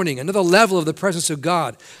the anointing, another level of the presence of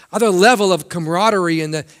God, another level of camaraderie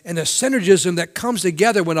and the synergism that comes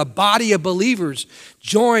together when a body of believers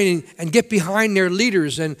join and get behind their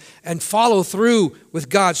leaders and follow through with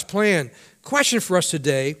God's plan. Question for us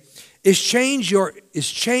today, is change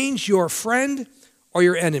your friend or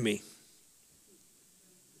your enemy?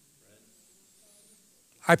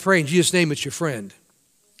 I pray in Jesus' name it's your friend.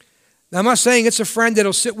 Now, I'm not saying it's a friend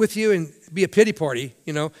that'll sit with you and be a pity party,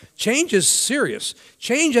 you know. Change is serious.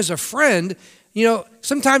 Change as a friend, you know,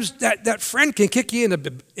 sometimes that friend can kick you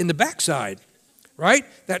in the backside, right?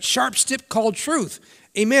 That sharp stick called truth.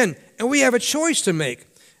 Amen. And we have a choice to make.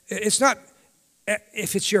 It's not,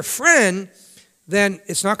 if it's your friend, then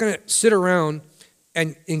it's not going to sit around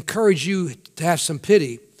and encourage you to have some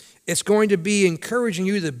pity. It's going to be encouraging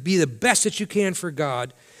you to be the best that you can for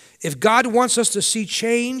God. If God wants us to see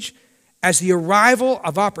change as the arrival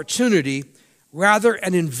of opportunity rather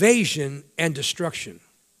an invasion and destruction.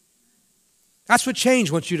 That's what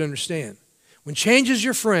change wants you to understand. When change is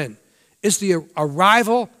your friend, it's the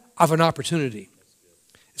arrival of an opportunity.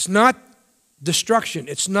 It's not destruction.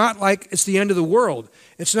 It's not like it's the end of the world.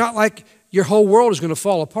 It's not like your whole world is going to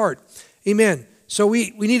fall apart. Amen. So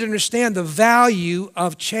we need to understand the value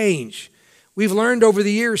of change. We've learned over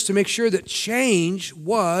the years to make sure that change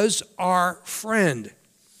was our friend.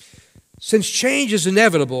 Since change is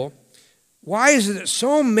inevitable, why is it that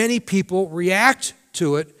so many people react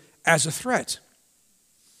to it as a threat?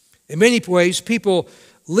 In many ways, people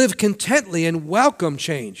live contently and welcome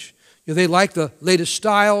change. You know, they like the latest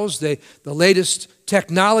styles, the latest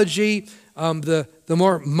technology, the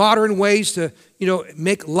more modern ways to, you know,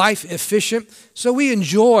 make life efficient. So we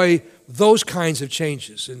enjoy those kinds of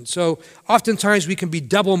changes. And so oftentimes we can be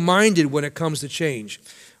double-minded when it comes to change.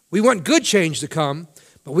 We want good change to come,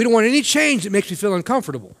 but we don't want any change that makes me feel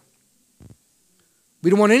uncomfortable. We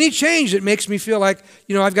don't want any change that makes me feel like,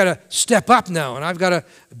 you know, I've got to step up now and I've got to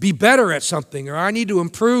be better at something, or I need to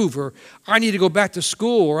improve, or I need to go back to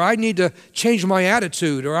school, or I need to change my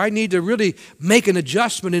attitude, or I need to really make an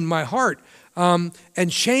adjustment in my heart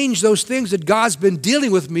and change those things that God's been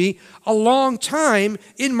dealing with me a long time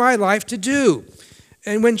in my life to do.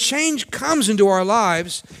 And when change comes into our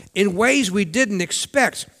lives in ways we didn't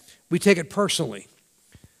expect, we take it personally.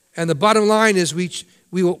 And the bottom line is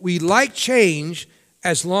we like change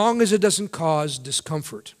as long as it doesn't cause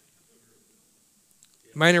discomfort.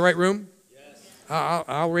 Am I in the right room? Yes.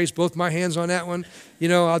 I'll raise both my hands on that one. You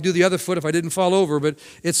know, I'll do the other foot if I didn't fall over, but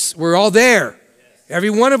we're all there. Every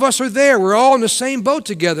one of us are there. We're all in the same boat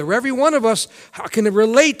together. Every one of us can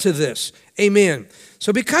relate to this. Amen.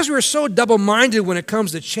 So because we're so double-minded when it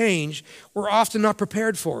comes to change, we're often not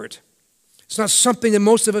prepared for it. It's not something that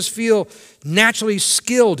most of us feel naturally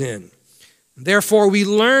skilled in. Therefore, we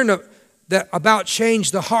learn about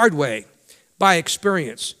change the hard way by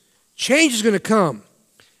experience. Change is going to come.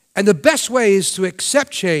 And the best way is to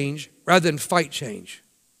accept change rather than fight change.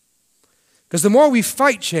 Because the more we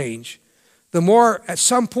fight change, the more at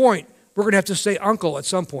some point we're going to have to say uncle at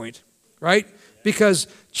some point, right? Because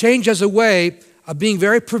change has a way of being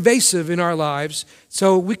very pervasive in our lives.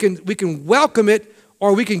 So we can welcome it,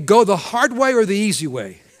 or we can go the hard way or the easy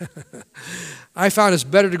way. I found it's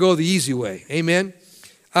better to go the easy way. Amen.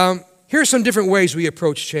 Here are some different ways we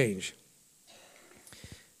approach change.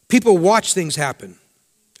 People watch things happen.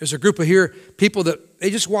 There's a group of people that they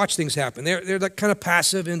just watch things happen. They're like kind of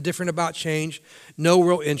passive, indifferent about change, no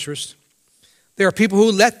real interest. There are people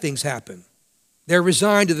who let things happen. They're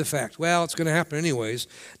resigned to the fact, well, it's going to happen anyways.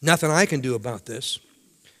 Nothing I can do about this.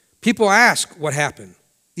 People ask what happened.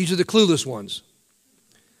 These are the clueless ones.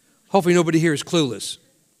 Hopefully nobody here is clueless.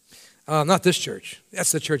 Not this church.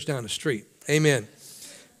 That's the church down the street. Amen.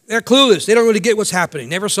 They're clueless. They don't really get what's happening.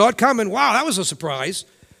 Never saw it coming. Wow, that was a surprise.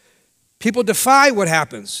 People defy what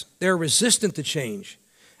happens. They're resistant to change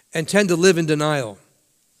and tend to live in denial.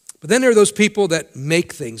 But then there are those people that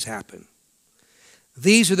make things happen.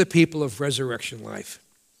 These are the people of resurrection life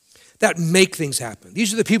that make things happen.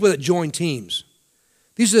 These are the people that join teams.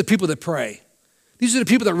 These are the people that pray. These are the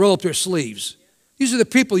people that roll up their sleeves. These are the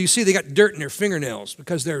people you see, they got dirt in their fingernails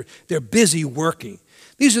because they're busy working.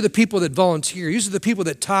 These are the people that volunteer. These are the people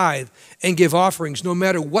that tithe and give offerings no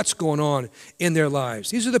matter what's going on in their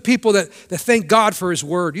lives. These are the people that thank God for His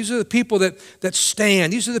Word. These are the people that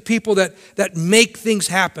stand. These are the people that make things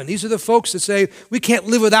happen. These are the folks that say, we can't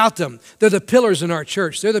live without them. They're the pillars in our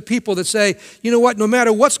church. They're the people that say, you know what, no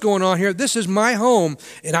matter what's going on here, this is my home,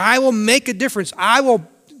 and I will make a difference. I will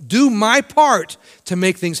do my part to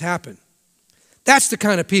make things happen. That's the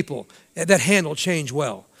kind of people that handle change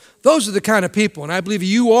well. Those are the kind of people, and I believe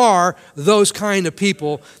you are those kind of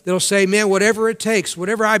people that'll say, man, whatever it takes,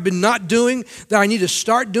 whatever I've been not doing that I need to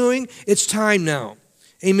start doing, it's time now.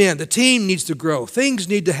 Amen. The team needs to grow. Things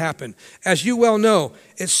need to happen. As you well know,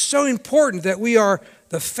 it's so important that we are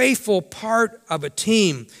the faithful part of a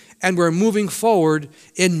team, and we're moving forward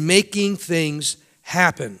in making things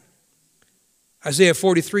happen. Isaiah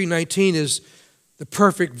 43:19 is the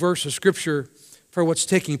perfect verse of Scripture for what's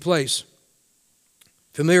taking place.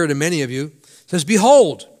 Familiar to many of you. It says,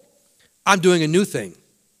 behold, I'm doing a new thing.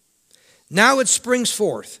 Now it springs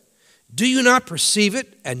forth. Do you not perceive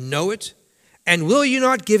it and know it? And will you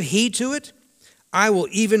not give heed to it? I will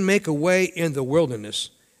even make a way in the wilderness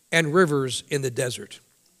and rivers in the desert.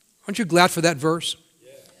 Aren't you glad for that verse?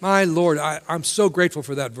 Yeah. My Lord, I'm so grateful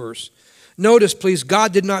for that verse. Notice, please,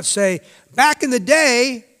 God did not say, back in the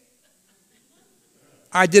day,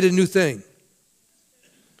 I did a new thing.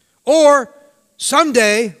 Or,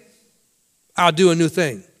 someday, I'll do a new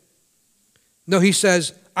thing. No, He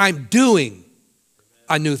says, I'm doing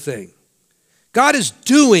a new thing. God is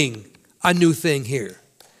doing a new thing here.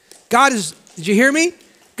 Did you hear me?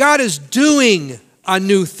 God is doing a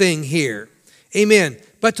new thing here. Amen.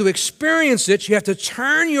 But to experience it, you have to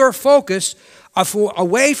turn your focus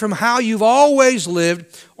away from how you've always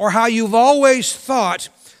lived or how you've always thought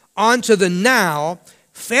onto the now.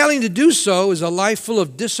 Failing to do so is a life full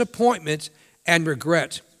of disappointment and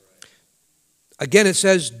regret. Again, it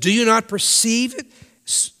says, do you not perceive it?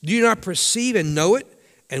 Do you not perceive and know it?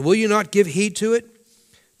 And will you not give heed to it?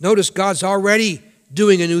 Notice God's already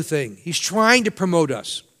doing a new thing. He's trying to promote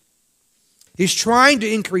us. He's trying to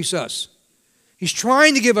increase us. He's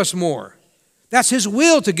trying to give us more. That's His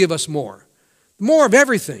will, to give us more. More of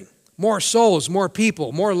everything. More souls, more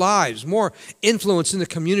people, more lives, more influence in the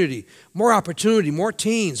community, more opportunity, more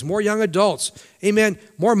teens, more young adults. Amen.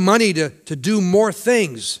 More money to do more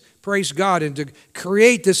things. Praise God. And to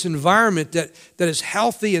create this environment that is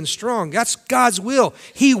healthy and strong. That's God's will.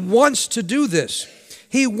 He wants to do this.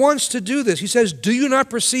 He wants to do this. He says, do you not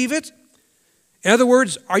perceive it? In other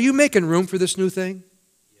words, are you making room for this new thing?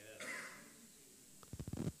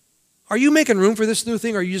 Are you making room for this new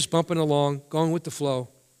thing, or are you just bumping along, going with the flow?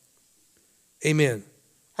 Amen.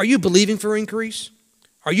 Are you believing for increase?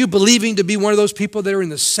 Are you believing to be one of those people that are in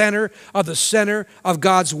the center of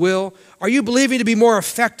God's will? Are you believing to be more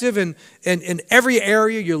effective in every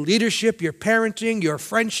area, your leadership, your parenting, your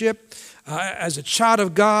friendship, as a child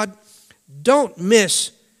of God? Don't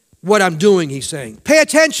miss what I'm doing, He's saying. Pay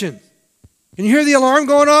attention. Can you hear the alarm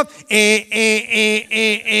going off?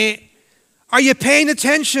 Are you paying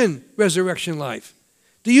attention, Resurrection Life?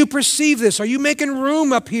 Do you perceive this? Are you making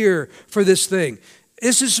room up here for this thing?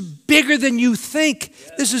 This is bigger than you think.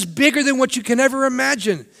 This is bigger than what you can ever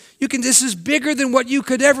imagine. This is bigger than what you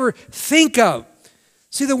could ever think of.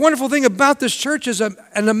 See, the wonderful thing about this church is an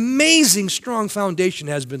amazing, strong foundation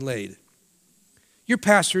has been laid. Your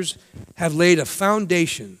pastors have laid a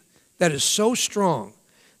foundation that is so strong,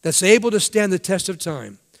 that's able to stand the test of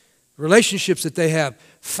time. Relationships that they have.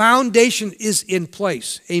 Foundation is in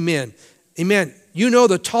place. Amen. Amen. You know,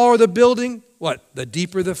 the taller the building, what? The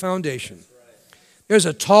deeper the foundation. There's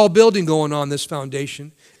a tall building going on this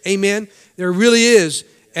foundation. Amen. There really is.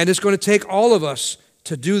 And it's going to take all of us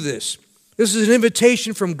to do this. This is an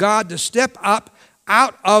invitation from God to step up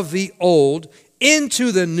out of the old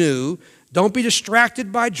into the new. Don't be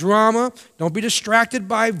distracted by drama. Don't be distracted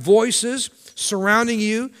by voices surrounding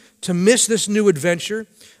you to miss this new adventure.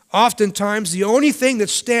 Oftentimes, the only thing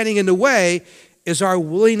that's standing in the way is our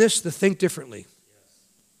willingness to think differently.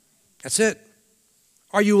 That's it.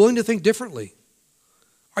 Are you willing to think differently?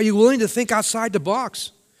 Are you willing to think outside the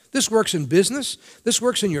box? This works in business. This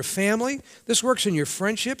works in your family. This works in your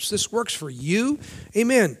friendships. This works for you.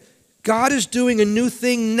 Amen. God is doing a new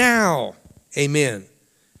thing now. Amen.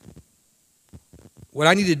 What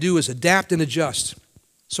I need to do is adapt and adjust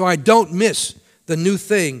so I don't miss the new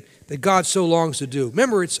thing that God so longs to do.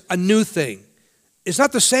 Remember, it's a new thing. It's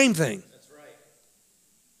not the same thing. That's right.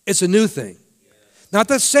 It's a new thing. Yeah. Not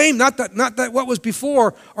the same, not that what was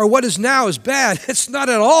before or what is now is bad. It's not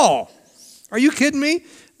at all. Are you kidding me?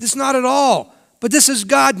 It's not at all. But this is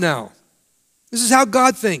God now. This is how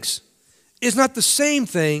God thinks. It's not the same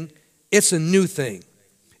thing. It's a new thing.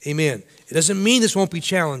 Amen. It doesn't mean this won't be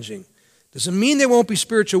challenging. Doesn't mean there won't be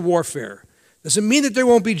spiritual warfare. Doesn't mean that there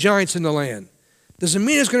won't be giants in the land. Doesn't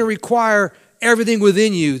mean it's going to require everything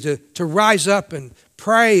within you to rise up and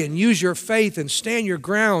pray and use your faith and stand your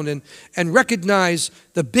ground and recognize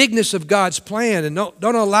the bigness of God's plan, and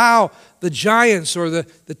don't allow the giants or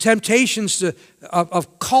the temptations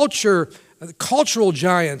of culture, cultural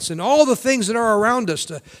giants and all the things that are around us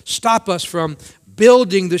to stop us from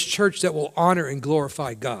building this church that will honor and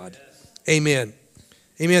glorify God. Amen.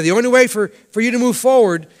 Amen. The only way for you to move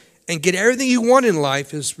forward and get everything you want in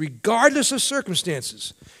life is, regardless of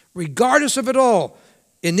circumstances, regardless of it all,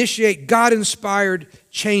 initiate God-inspired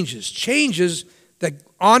changes. Changes that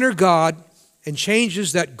honor God and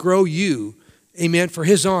changes that grow you, amen, for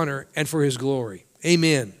His honor and for His glory.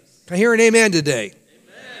 Amen. Can I hear an amen today?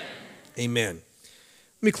 Amen. Amen.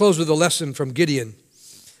 Let me close with a lesson from Gideon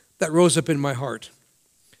that rose up in my heart.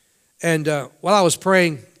 And while I was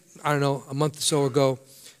praying, I don't know, a month or so ago,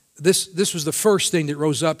 this was the first thing that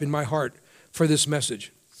rose up in my heart for this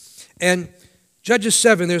message. And Judges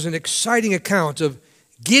 7, there's an exciting account of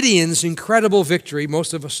Gideon's incredible victory,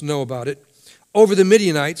 most of us know about it, over the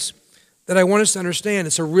Midianites, that I want us to understand.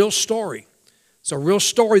 It's a real story. It's a real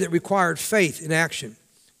story that required faith in action.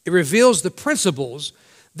 It reveals the principles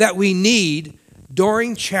that we need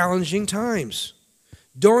during challenging times,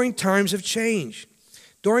 during times of change,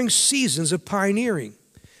 during seasons of pioneering.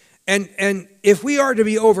 And if we are to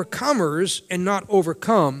be overcomers and not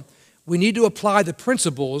overcome, we need to apply the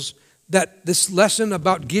principles that this lesson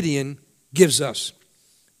about Gideon gives us.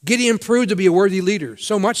 Gideon proved to be a worthy leader,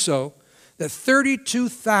 so much so that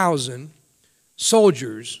 32,000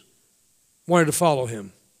 soldiers wanted to follow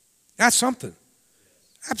him. That's something.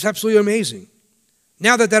 That's absolutely amazing.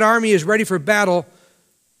 Now that army is ready for battle,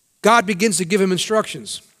 God begins to give him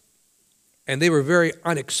instructions. And they were very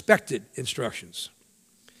unexpected instructions.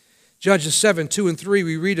 Judges 7, 2 and 3,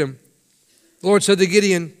 we read them. The Lord said to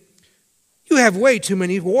Gideon, "You have way too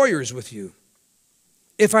many warriors with you.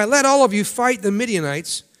 If I let all of you fight the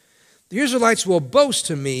Midianites, the Israelites will boast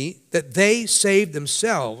to me that they saved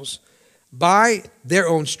themselves by their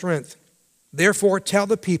own strength. Therefore tell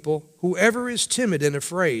the people, whoever is timid and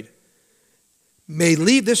afraid may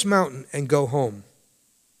leave this mountain and go home."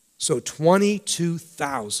 So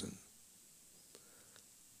 22,000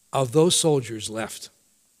 of those soldiers left.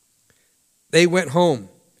 They went home,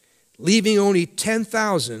 leaving only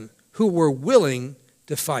 10,000 who were willing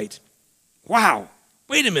to fight. Wow,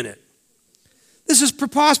 wait a minute. This is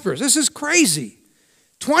preposterous. This is crazy.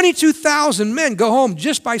 22,000 men go home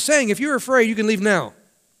just by saying, if you're afraid, you can leave now.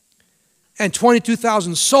 And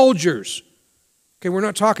 22,000 soldiers. Okay, we're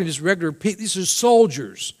not talking just regular people. These are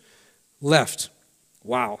soldiers left.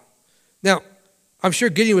 Wow. Now, I'm sure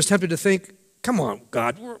Gideon was tempted to think, come on,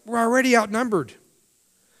 God, we're already outnumbered.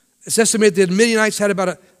 It's estimated that the Midianites had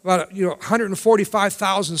about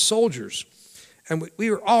 145,000 soldiers. And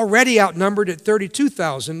we were already outnumbered at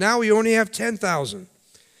 32,000. Now we only have 10,000.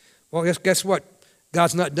 Well, guess what?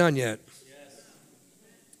 God's not done yet.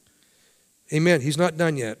 Amen. He's not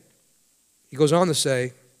done yet. He goes on to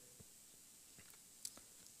say,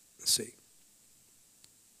 let's see.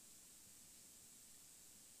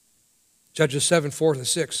 Judges 7, 4 and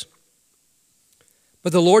 6.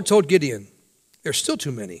 But the Lord told Gideon, there's still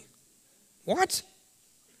too many. What?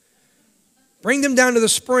 Bring them down to the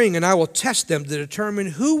spring, and I will test them to determine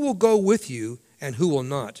who will go with you and who will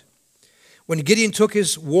not. When Gideon took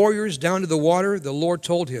his warriors down to the water, the Lord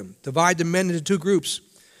told him, divide the men into two groups.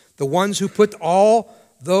 The ones who put all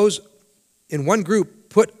those in one group,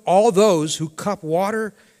 put all those who cup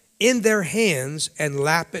water in their hands and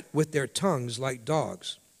lap it with their tongues like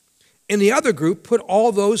dogs. In the other group, put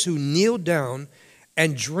all those who kneel down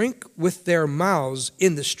and drink with their mouths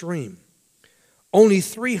in the stream. Only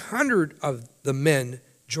 300 of the men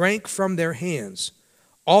drank from their hands.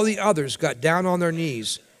 All the others got down on their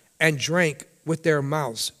knees and drank with their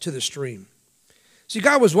mouths to the stream. See,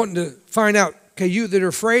 God was wanting to find out, okay, you that are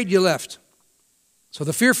afraid, you left. So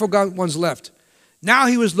the fearful ones left. Now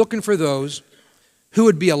he was looking for those who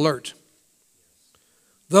would be alert,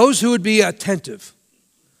 those who would be attentive,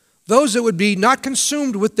 those that would be not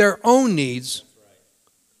consumed with their own needs,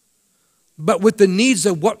 but with the needs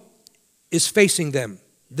of what is facing them,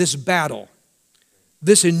 this battle,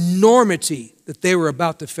 this enormity that they were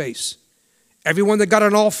about to face. Everyone that got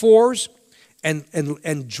on all fours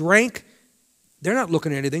and drank, they're not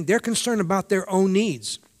looking at anything. They're concerned about their own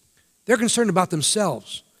needs. They're concerned about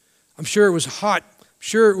themselves. I'm sure it was hot. I'm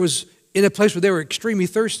sure it was in a place where they were extremely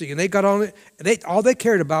thirsty, and they got on it, and all they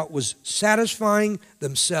cared about was satisfying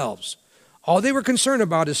themselves. All they were concerned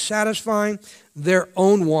about is satisfying their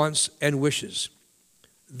own wants and wishes.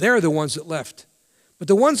 They're the ones that left. But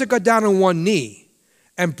the ones that got down on one knee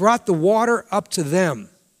and brought the water up to them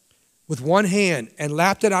with one hand and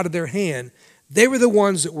lapped it out of their hand, they were the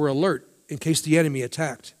ones that were alert in case the enemy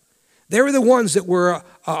attacked. They were the ones that were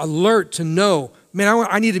alert to know, man,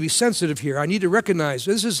 I need to be sensitive here. I need to recognize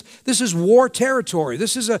this is war territory.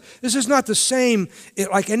 This is not the same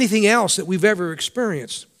like anything else that we've ever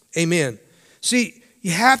experienced. Amen. See,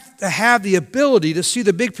 you have to have the ability to see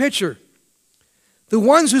the big picture. The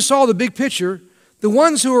ones who saw the big picture, the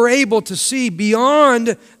ones who were able to see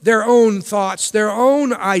beyond their own thoughts, their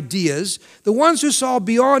own ideas, the ones who saw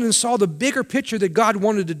beyond and saw the bigger picture that God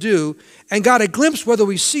wanted to do and got a glimpse whether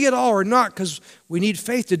we see it all or not, because we need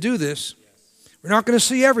faith to do this. We're not going to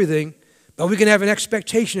see everything, but we can have an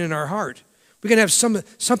expectation in our heart. We can have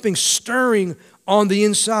something stirring on the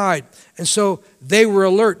inside. And so they were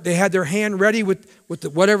alert. They had their hand ready with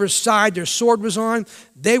whatever side their sword was on.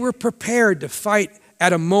 They were prepared to fight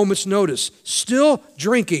at a moment's notice, still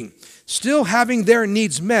drinking, still having their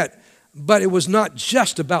needs met, but it was not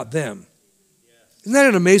just about them. Isn't that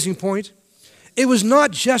an amazing point? It was not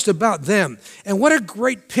just about them. And what a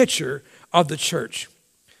great picture of the church.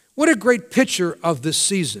 What a great picture of this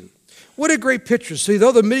season. What a great picture. See,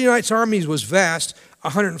 though the Midianites' army was vast,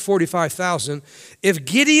 145,000, if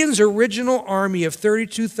Gideon's original army of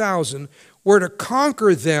 32,000 were to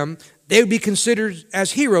conquer them, they would be considered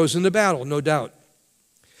as heroes in the battle, no doubt.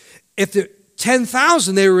 If the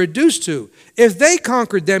 10,000 they were reduced to, if they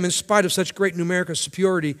conquered them in spite of such great numerical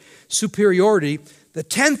superiority, the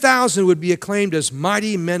 10,000 would be acclaimed as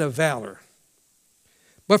mighty men of valor.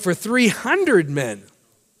 But for 300 men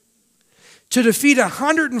to defeat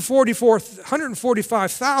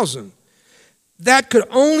 145,000, that could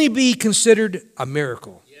only be considered a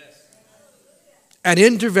miracle, an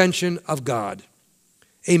intervention of God.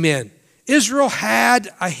 Amen. Israel had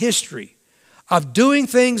a history of doing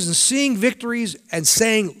things and seeing victories and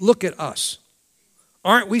saying, look at us.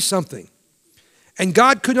 Aren't we something? And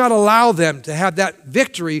God could not allow them to have that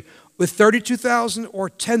victory with 32,000 or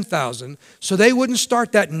 10,000, so they wouldn't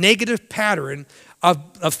start that negative pattern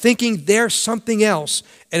of thinking they're something else,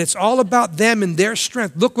 and it's all about them and their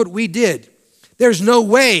strength. Look what we did. There's no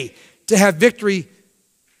way to have victory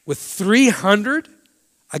with 300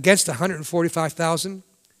 against 145,000.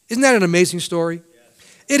 Isn't that an amazing story?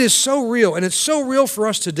 It is so real, and it's so real for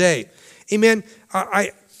us today. Amen.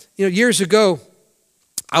 Years ago,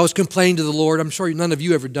 I was complaining to the Lord. I'm sure none of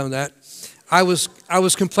you ever done that. I was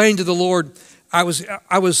complaining to the Lord. I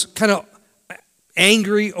was kind of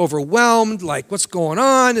angry, overwhelmed, like, what's going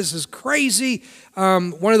on? This is crazy.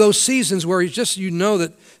 One of those seasons where you know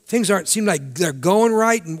that things seem like they're going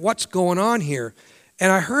right, and what's going on here?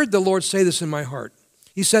 And I heard the Lord say this in my heart.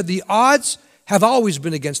 He said, the odds have always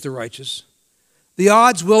been against the righteous. The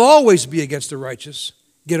odds will always be against the righteous.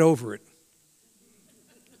 Get over it.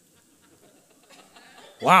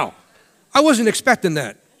 Wow. I wasn't expecting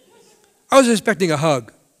that. I was expecting a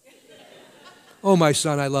hug. Oh, my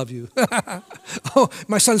son, I love you. Oh,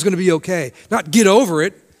 my son's going to be okay. Not get over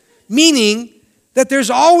it. meaning that there's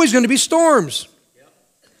always going to be storms.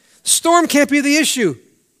 Storm can't be the issue.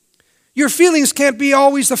 Your feelings can't be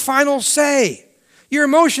always the final say. Your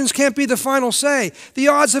emotions can't be the final say. The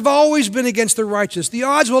odds have always been against the righteous. The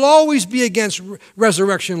odds will always be against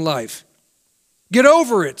resurrection life. Get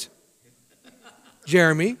over it,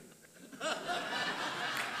 Jeremy.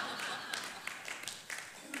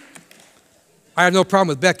 I have no problem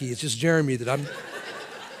with Becky. It's just Jeremy that I'm...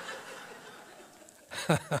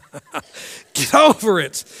 Get over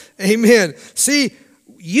it. Amen. See,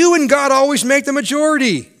 you and God always make the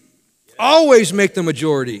majority. Always make the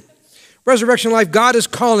majority. Resurrection Life, God is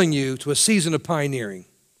calling you to a season of pioneering.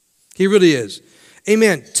 He really is.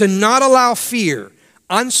 Amen. To not allow fear,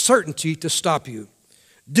 uncertainty to stop you.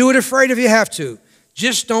 Do it afraid if you have to.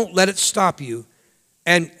 Just don't let it stop you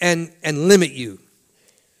and limit you.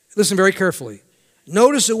 Listen very carefully.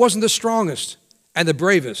 Notice it wasn't the strongest and the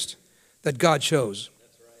bravest that God chose.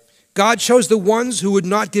 God chose the ones who would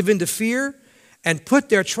not give in to fear and put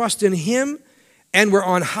their trust in Him and were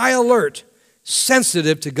on high alert,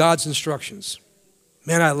 sensitive to God's instructions.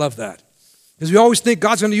 Man, I love that. Because we always think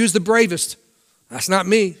God's going to use the bravest. That's not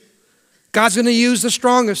me. God's going to use the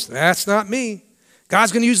strongest. That's not me.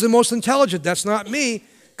 God's going to use the most intelligent. That's not me.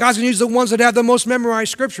 God's going to use the ones that have the most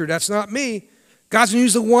memorized scripture. That's not me. God's going to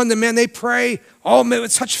use the one that, man, they pray, oh, man,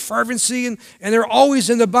 with such fervency, and they're always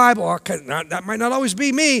in the Bible. Okay, that might not always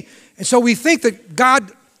be me. And so we think that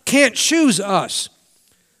God can't choose us.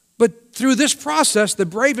 But through this process, the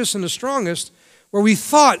bravest and the strongest, where we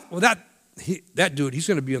thought, well, that dude, he's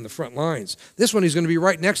going to be on the front lines. This one, he's going to be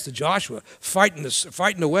right next to Joshua,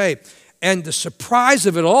 fighting away. And the surprise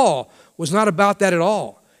of it all was not about that at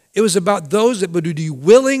all. It was about those that would be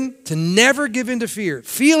willing to never give in to fear.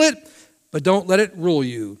 Feel it, but don't let it rule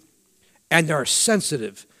you, and are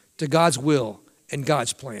sensitive to God's will and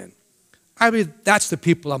God's plan. I mean, that's the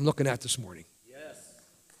people I'm looking at this morning. Yes.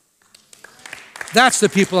 That's the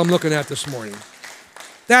people I'm looking at this morning.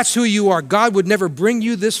 That's who you are. God would never bring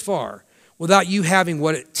you this far without you having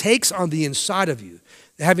what it takes on the inside of you,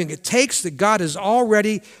 having it takes that God has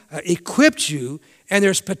already equipped you, and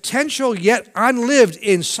there's potential yet unlived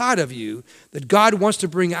inside of you that God wants to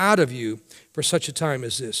bring out of you for such a time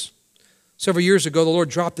as this. Several years ago, the Lord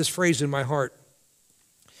dropped this phrase in my heart.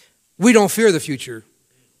 We don't fear the future,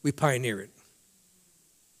 we pioneer it.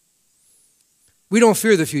 We don't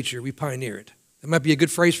fear the future, we pioneer it. That might be a good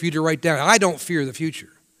phrase for you to write down. I don't fear the future,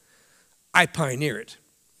 I pioneer it.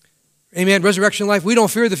 Amen. Resurrection Life, we don't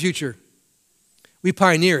fear the future, we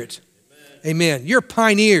pioneer it. Amen. You're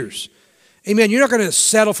pioneers. Amen. You're not going to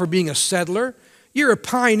settle for being a settler. You're a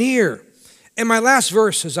pioneer. And my last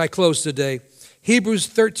verse as I close today, Hebrews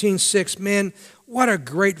 13:6, man, what a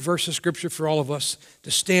great verse of scripture for all of us to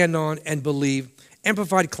stand on and believe.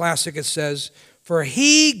 Amplified Classic, it says, for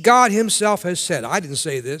He, God Himself, has said, I didn't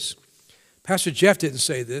say this, Pastor Jeff didn't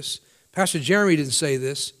say this, Pastor Jeremy didn't say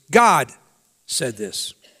this, God said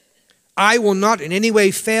this. I will not in any way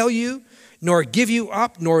fail you, nor give you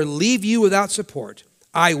up, nor leave you without support.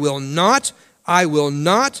 I will not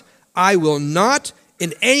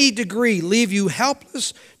in any degree leave you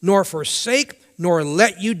helpless, nor forsake, nor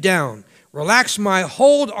let you down. Relax my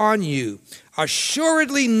hold on you.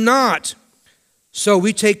 Assuredly not. So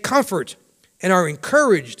we take comfort and are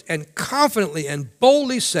encouraged and confidently and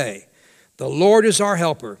boldly say, the Lord is our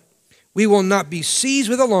helper. We will not be seized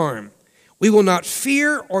with alarm. We will not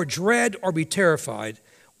fear or dread or be terrified.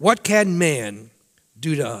 What can man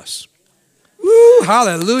do to us? Woo,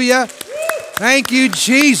 hallelujah. Thank you,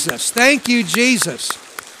 Jesus. Thank you, Jesus.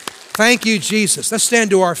 Thank you, Jesus. Let's stand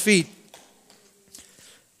to our feet.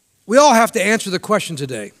 We all have to answer the question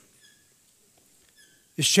today.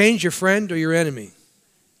 Is change your friend or your enemy?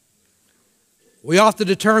 We all have to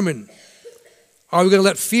determine, are we going to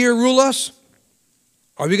let fear rule us?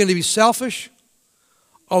 Are we going to be selfish?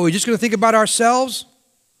 Are we just going to think about ourselves?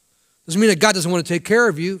 Doesn't mean that God doesn't want to take care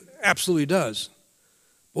of you. Absolutely does.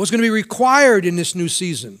 But what's going to be required in this new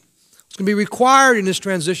season? What's going to be required in this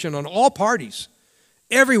transition on all parties?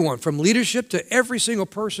 Everyone, from leadership to every single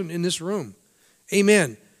person in this room.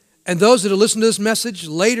 Amen. And those that will listen to this message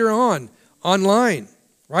later on, online,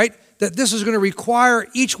 right? That this is going to require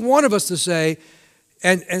each one of us to say,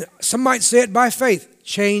 and some might say it by faith,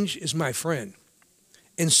 change is my friend.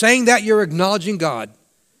 In saying that, you're acknowledging God.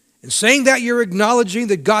 In saying that, you're acknowledging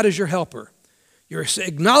that God is your helper. You're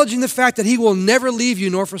acknowledging the fact that He will never leave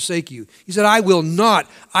you nor forsake you. He said, I will not.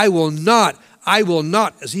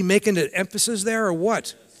 Is He making an emphasis there or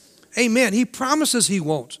what? Amen. He promises He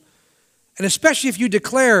won't. And especially if you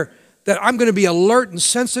declare that I'm going to be alert and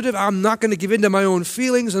sensitive. I'm not going to give in to my own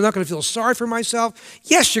feelings. I'm not going to feel sorry for myself.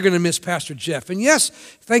 Yes, you're going to miss Pastor Jeff. And yes,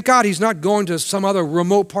 thank God he's not going to some other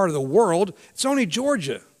remote part of the world. It's only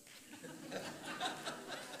Georgia.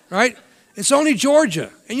 Right? It's only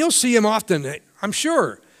Georgia. And you'll see him often, I'm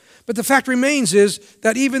sure. But the fact remains is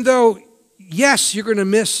that even though, yes, you're going to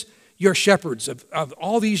miss your shepherds of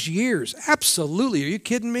all these years. Absolutely. Are you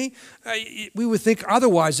kidding me? We would think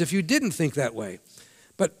otherwise if you didn't think that way.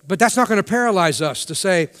 But that's not going to paralyze us to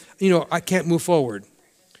say, I can't move forward.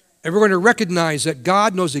 And we're going to recognize that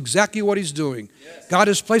God knows exactly what he's doing. Yes. God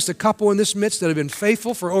has placed a couple in this midst that have been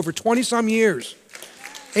faithful for over 20-some years.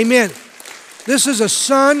 Amen. This is a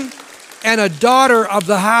son and a daughter of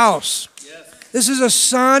the house. Yes. This is a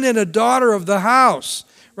son and a daughter of the house.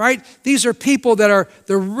 Right? These are people that are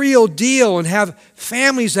the real deal and have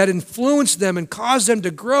families that influence them and cause them to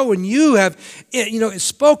grow. And you have,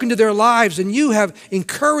 spoken to their lives, and you have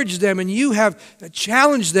encouraged them, and you have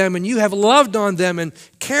challenged them, and you have loved on them and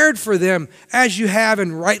cared for them as you have,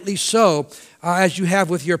 and rightly so, as you have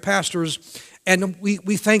with your pastors. And we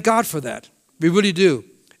thank God for that. We really do.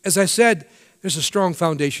 As I said, there's a strong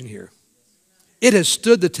foundation here. It has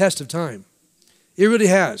stood the test of time. It really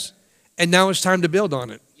has. And now it's time to build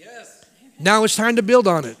on it. Yes. Now it's time to build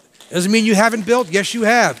on it. Doesn't mean you haven't built. Yes, you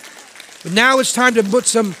have. But now it's time to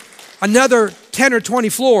put another 10 or 20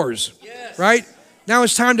 floors. Yes. Right? Now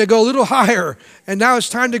it's time to go a little higher. And now it's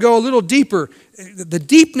time to go a little deeper. The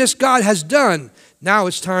deepness God has done. Now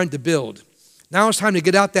it's time to build. Now it's time to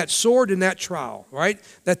get out that sword and that trowel. Right?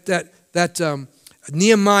 That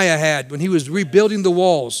Nehemiah had when he was rebuilding the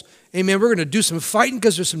walls. Amen. We're going to do some fighting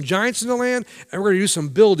because there's some giants in the land, and we're going to do some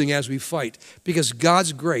building as we fight because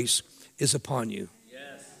God's grace is upon you.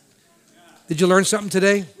 Yes. Did you learn something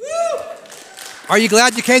today? Woo! Are you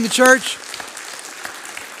glad you came to church?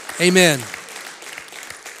 Amen.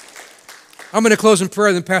 I'm going to close in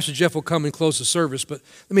prayer, then Pastor Jeff will come and close the service, but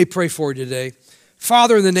let me pray for you today.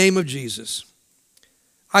 Father, in the name of Jesus,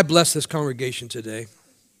 I bless this congregation today.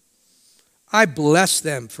 I bless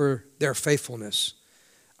them for their faithfulness.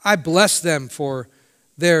 I bless them for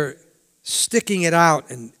their sticking it out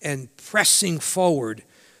and pressing forward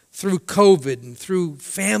through COVID and through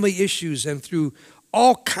family issues and through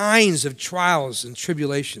all kinds of trials and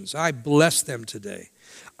tribulations. I bless them today.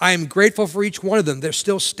 I am grateful for each one of them. They're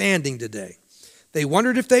still standing today. They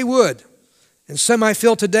wondered if they would. And some I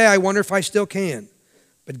feel today, I wonder if I still can.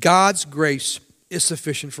 But God's grace is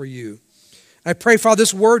sufficient for you. I pray, Father,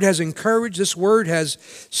 this word has encouraged. This word has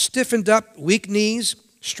stiffened up weak knees,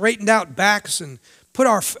 straightened out backs, and put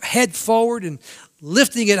our head forward and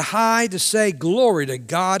lifting it high to say, glory to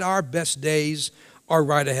God, our best days are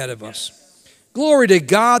right ahead of us. Glory to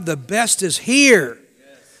God, the best is here.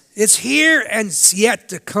 It's here and it's yet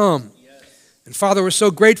to come. And Father, we're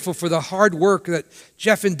so grateful for the hard work that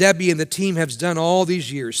Jeff and Debbie and the team have done all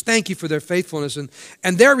these years. Thank you for their faithfulness.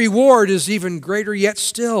 And their reward is even greater yet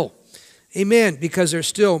still. Amen, because there's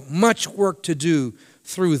still much work to do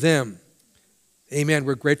through them. Amen.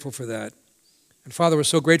 We're grateful for that. And Father, we're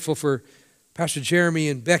so grateful for Pastor Jeremy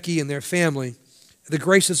and Becky and their family, the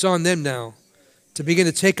grace that's on them now to begin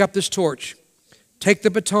to take up this torch, take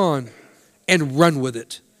the baton, and run with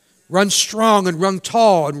it. Run strong and run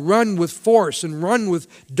tall and run with force and run with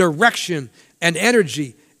direction and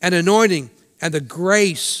energy and anointing and the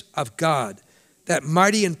grace of God, that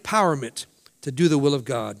mighty empowerment to do the will of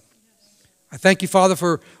God. I thank you, Father,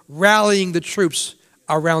 for rallying the troops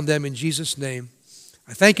around them in Jesus' name.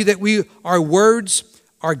 I thank you that our words,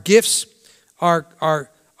 our gifts, our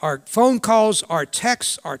phone calls, our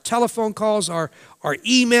texts, our telephone calls, our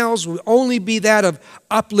emails will only be that of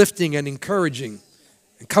uplifting and encouraging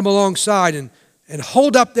and come alongside and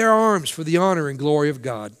hold up their arms for the honor and glory of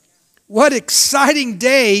God. What exciting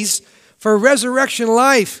days for resurrection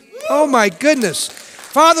life. Oh my goodness.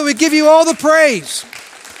 Father, we give you all the praise.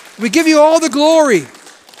 We give you all the glory.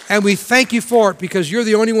 And we thank you for it because you're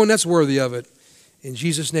the only one that's worthy of it. In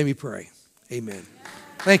Jesus' name we pray. Amen.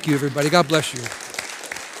 Thank you, everybody. God bless you.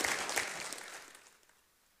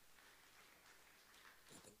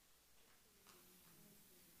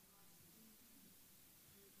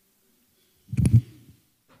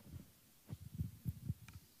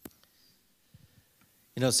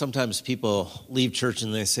 You know, sometimes people leave church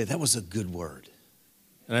and they say, that was a good word.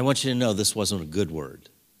 And I want you to know this wasn't a good word.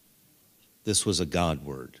 This was a God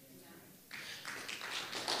word.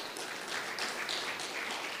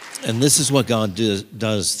 And this is what God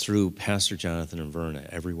does through Pastor Jonathan and Verna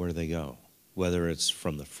everywhere they go, whether it's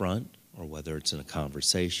from the front or whether it's in a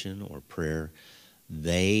conversation or prayer.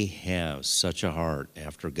 They have such a heart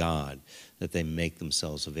after God that they make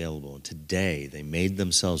themselves available. And today, they made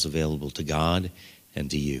themselves available to God and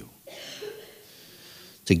to you.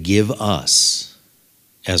 To give us,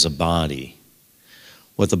 as a body,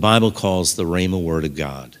 what the Bible calls the Rhema word of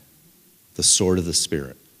God, the sword of the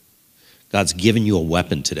Spirit. God's given you a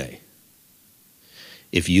weapon today.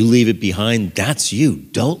 If you leave it behind, that's you.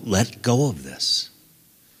 Don't let go of this.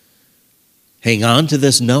 Hang on to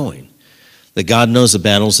this knowing that God knows the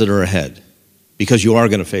battles that are ahead, because you are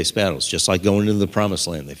going to face battles. Just like going into the promised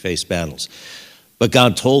land, they faced battles. But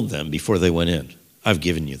God told them before they went in, I've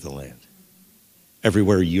given you the land.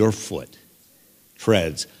 Everywhere your foot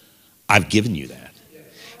treads, I've given you that.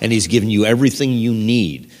 And he's given you everything you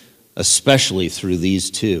need, especially through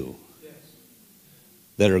these two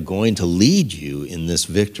that are going to lead you in this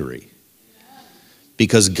victory.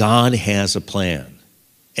 Because God has a plan,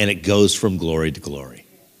 and it goes from glory to glory.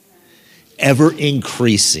 Ever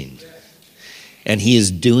increasing. And he is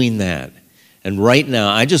doing that. And right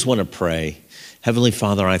now, I just want to pray. Heavenly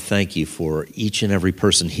Father, I thank you for each and every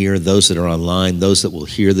person here, those that are online, those that will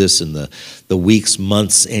hear this in the weeks,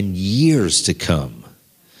 months, and years to come.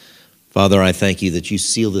 Father, I thank you that you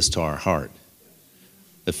seal this to our heart.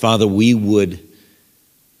 That, Father, we would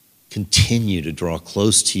continue to draw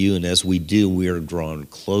close to you, and as we do, we are drawn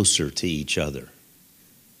closer to each other.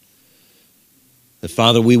 That,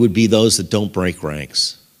 Father, we would be those that don't break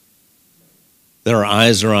ranks. That our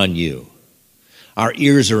eyes are on you. Our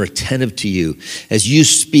ears are attentive to you as you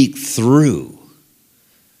speak through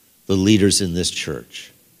the leaders in this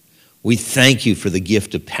church. We thank you for the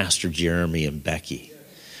gift of Pastor Jeremy and Becky.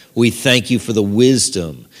 We thank you for the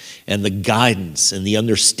wisdom and the guidance and the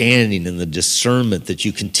understanding and the discernment that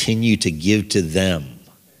you continue to give to them.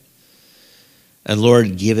 And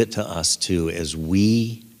Lord, give it to us too as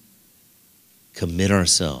we commit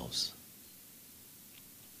ourselves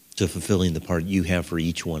to fulfilling the part you have for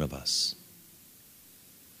each one of us.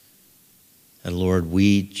 And Lord,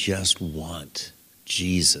 we just want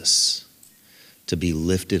Jesus to be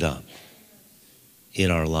lifted up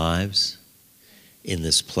in our lives, in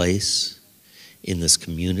this place, in this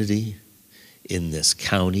community, in this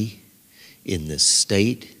county, in this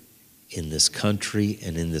state, in this country,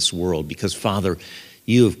 and in this world. Because, Father,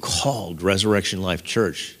 you have called Resurrection Life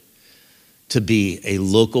Church to be a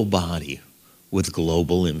local body with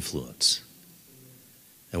global influence.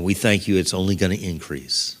 And we thank you, it's only going to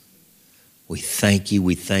increase. We thank you,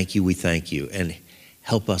 we thank you, we thank you. And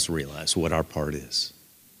help us realize what our part is.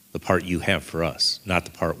 The part you have for us, not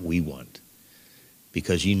the part we want.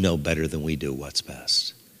 Because you know better than we do what's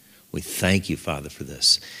best. We thank you, Father, for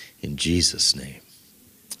this. In Jesus' name,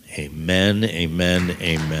 amen, amen,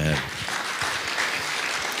 amen.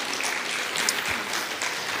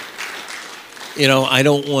 You know, I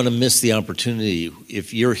don't want to miss the opportunity.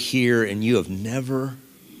 If you're here and you have never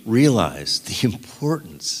realized the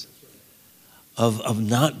importance of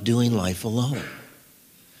not doing life alone.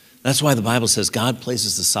 That's why the Bible says God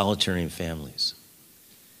places the solitary in families.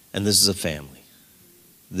 And this is a family.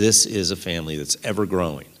 This is a family that's ever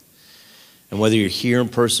growing. And whether you're here in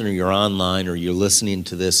person or you're online or you're listening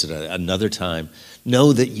to this at another time,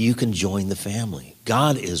 know that you can join the family.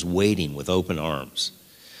 God is waiting with open arms.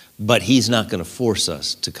 But he's not going to force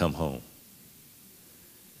us to come home.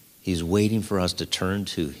 He's waiting for us to turn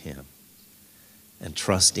to him and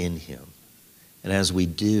trust in him. And as we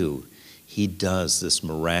do, he does this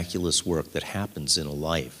miraculous work that happens in a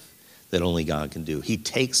life that only God can do. He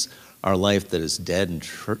takes our life that is dead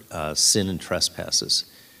in sin and trespasses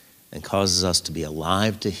and causes us to be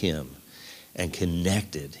alive to him and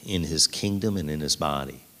connected in his kingdom and in his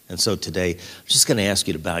body. And so today, I'm just going to ask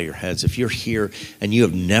you to bow your heads. If you're here and you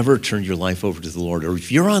have never turned your life over to the Lord, or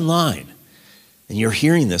if you're online and you're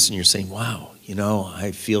hearing this and you're saying, wow, you know,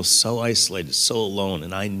 I feel so isolated, so alone,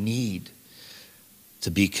 and I need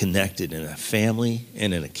to be connected in a family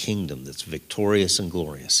and in a kingdom that's victorious and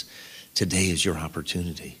glorious. Today is your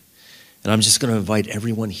opportunity. And I'm just going to invite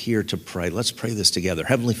everyone here to pray. Let's pray this together.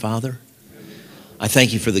 Heavenly Father, I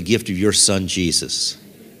thank you for the gift of your Son, Jesus,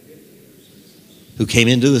 who came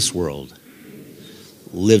into this world,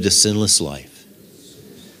 lived a sinless life,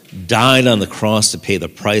 died on the cross to pay the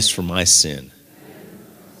price for my sin,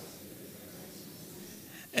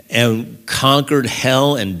 and conquered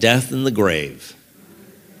hell and death and the grave,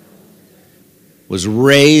 was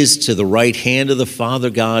raised to the right hand of the Father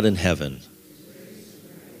God in heaven.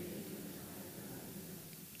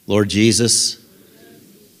 Lord Jesus,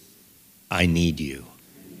 I need you.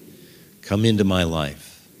 Come into my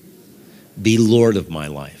life. Be Lord of my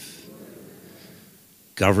life.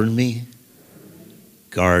 Govern me,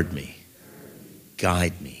 guard me,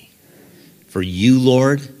 guide me, For you,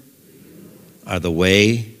 Lord, are the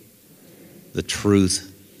way, the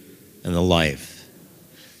truth, and the life.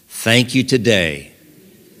 Thank you today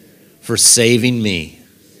for saving me,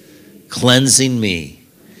 cleansing me,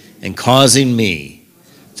 and causing me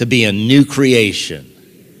to be a new creation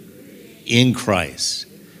in Christ.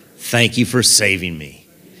 Thank you for saving me.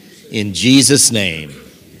 In Jesus' name,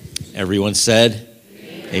 everyone said,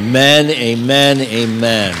 amen, amen,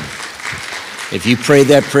 amen. If you prayed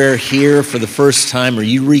that prayer here for the first time or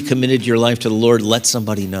you recommitted your life to the Lord, let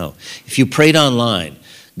somebody know. If you prayed online,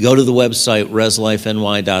 go to the website,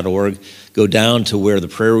 reslifeny.org. Go down to where the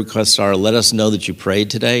prayer requests are. Let us know that you prayed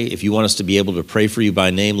today. If you want us to be able to pray for you by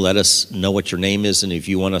name, let us know what your name is. And if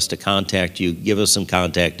you want us to contact you, give us some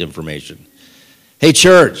contact information. Hey,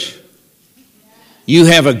 church, you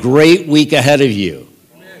have a great week ahead of you.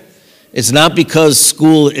 It's not because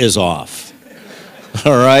school is off,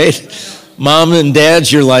 all right? Mom and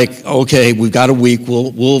dads, you're like, okay, we've got a week,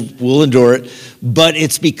 we'll endure it. But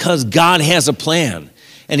it's because God has a plan.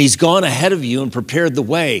 And he's gone ahead of you and prepared the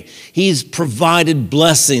way. He's provided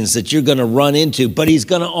blessings that you're going to run into, but he's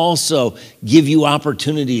going to also give you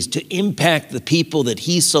opportunities to impact the people that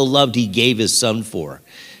he so loved he gave his son for.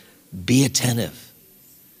 Be attentive.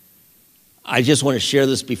 I just want to share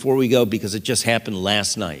this before we go because it just happened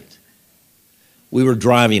last night. We were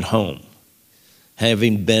driving home,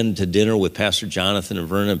 having been to dinner with Pastor Jonathan and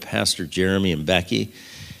Verna, Pastor Jeremy and Becky,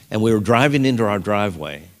 and we were driving into our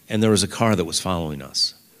driveway, and there was a car that was following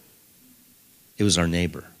us. It was our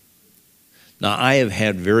neighbor. Now, I have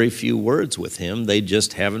had very few words with him. They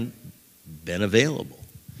just haven't been available.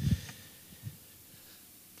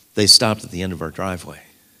 They stopped at the end of our driveway,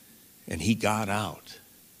 and he got out,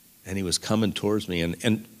 and he was coming towards me,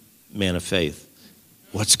 and man of faith,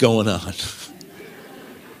 what's going on?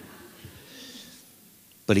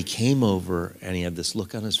 But he came over, and he had this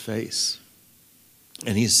look on his face,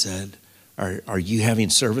 and he said, Are you having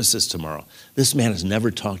services tomorrow? This man has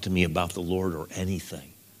never talked to me about the Lord or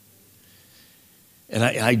anything. And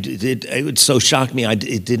it so shocked me,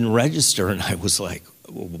 it didn't register. And I was like,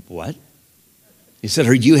 what? He said,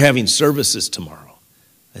 are you having services tomorrow?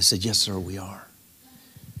 I said, yes, sir, we are.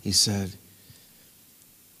 He said,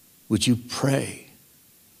 would you pray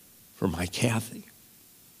for my Kathy?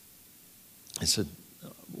 I said,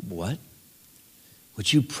 what?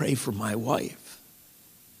 Would you pray for my wife?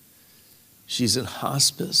 She's in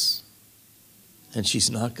hospice, and she's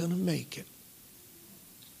not going to make it.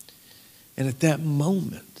 And at that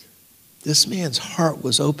moment, this man's heart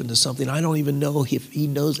was open to something I don't even know if he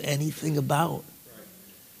knows anything about.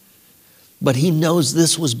 But he knows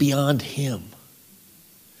this was beyond him.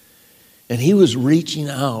 And he was reaching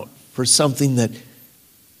out for something that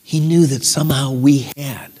he knew that somehow we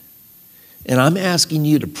had. And I'm asking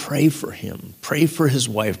you to pray for him, pray for his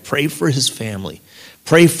wife, pray for his family.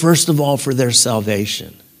 Pray first of all for their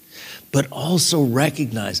salvation, but also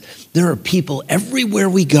recognize there are people everywhere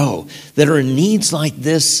we go that are in needs like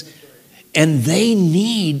this, and they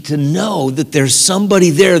need to know that there's somebody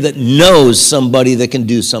there that knows somebody that can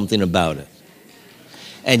do something about it.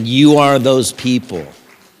 And you are those people.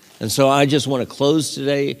 And so I just want to close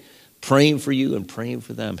today praying for you and praying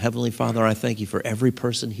for them. Heavenly Father, I thank you for every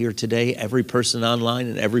person here today, every person online,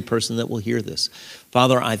 and every person that will hear this.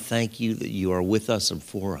 Father, I thank you that you are with us and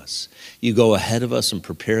for us. You go ahead of us and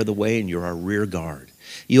prepare the way, and you're our rear guard.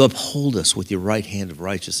 You uphold us with your right hand of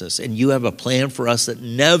righteousness, and you have a plan for us that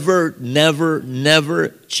never, never, never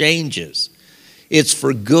changes. It's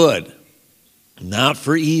for good, not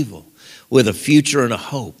for evil, with a future and a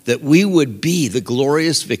hope, that we would be the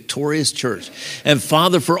glorious, victorious church. And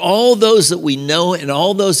Father, for all those that we know and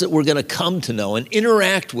all those that we're going to come to know and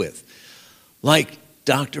interact with, like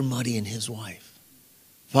Dr. Muddy and his wife,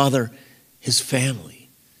 Father, his family,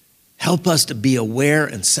 help us to be aware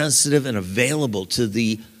and sensitive and available to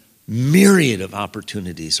the myriad of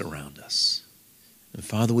opportunities around us. And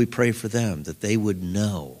Father, we pray for them that they would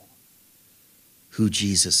know who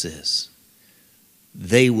Jesus is.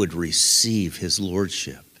 They would receive his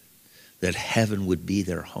lordship, that heaven would be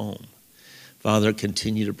their home. Father,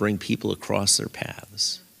 continue to bring people across their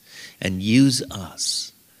paths and use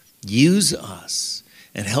us,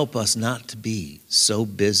 and help us not to be so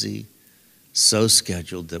busy, so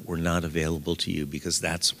scheduled that we're not available to you, because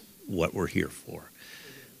that's what we're here for.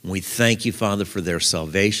 We thank you, Father, for their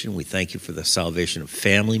salvation. We thank you for the salvation of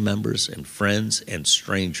family members and friends and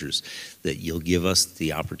strangers that you'll give us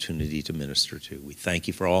the opportunity to minister to. We thank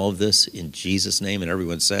you for all of this in Jesus' name. And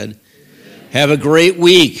everyone said, amen. Have a great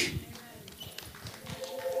week.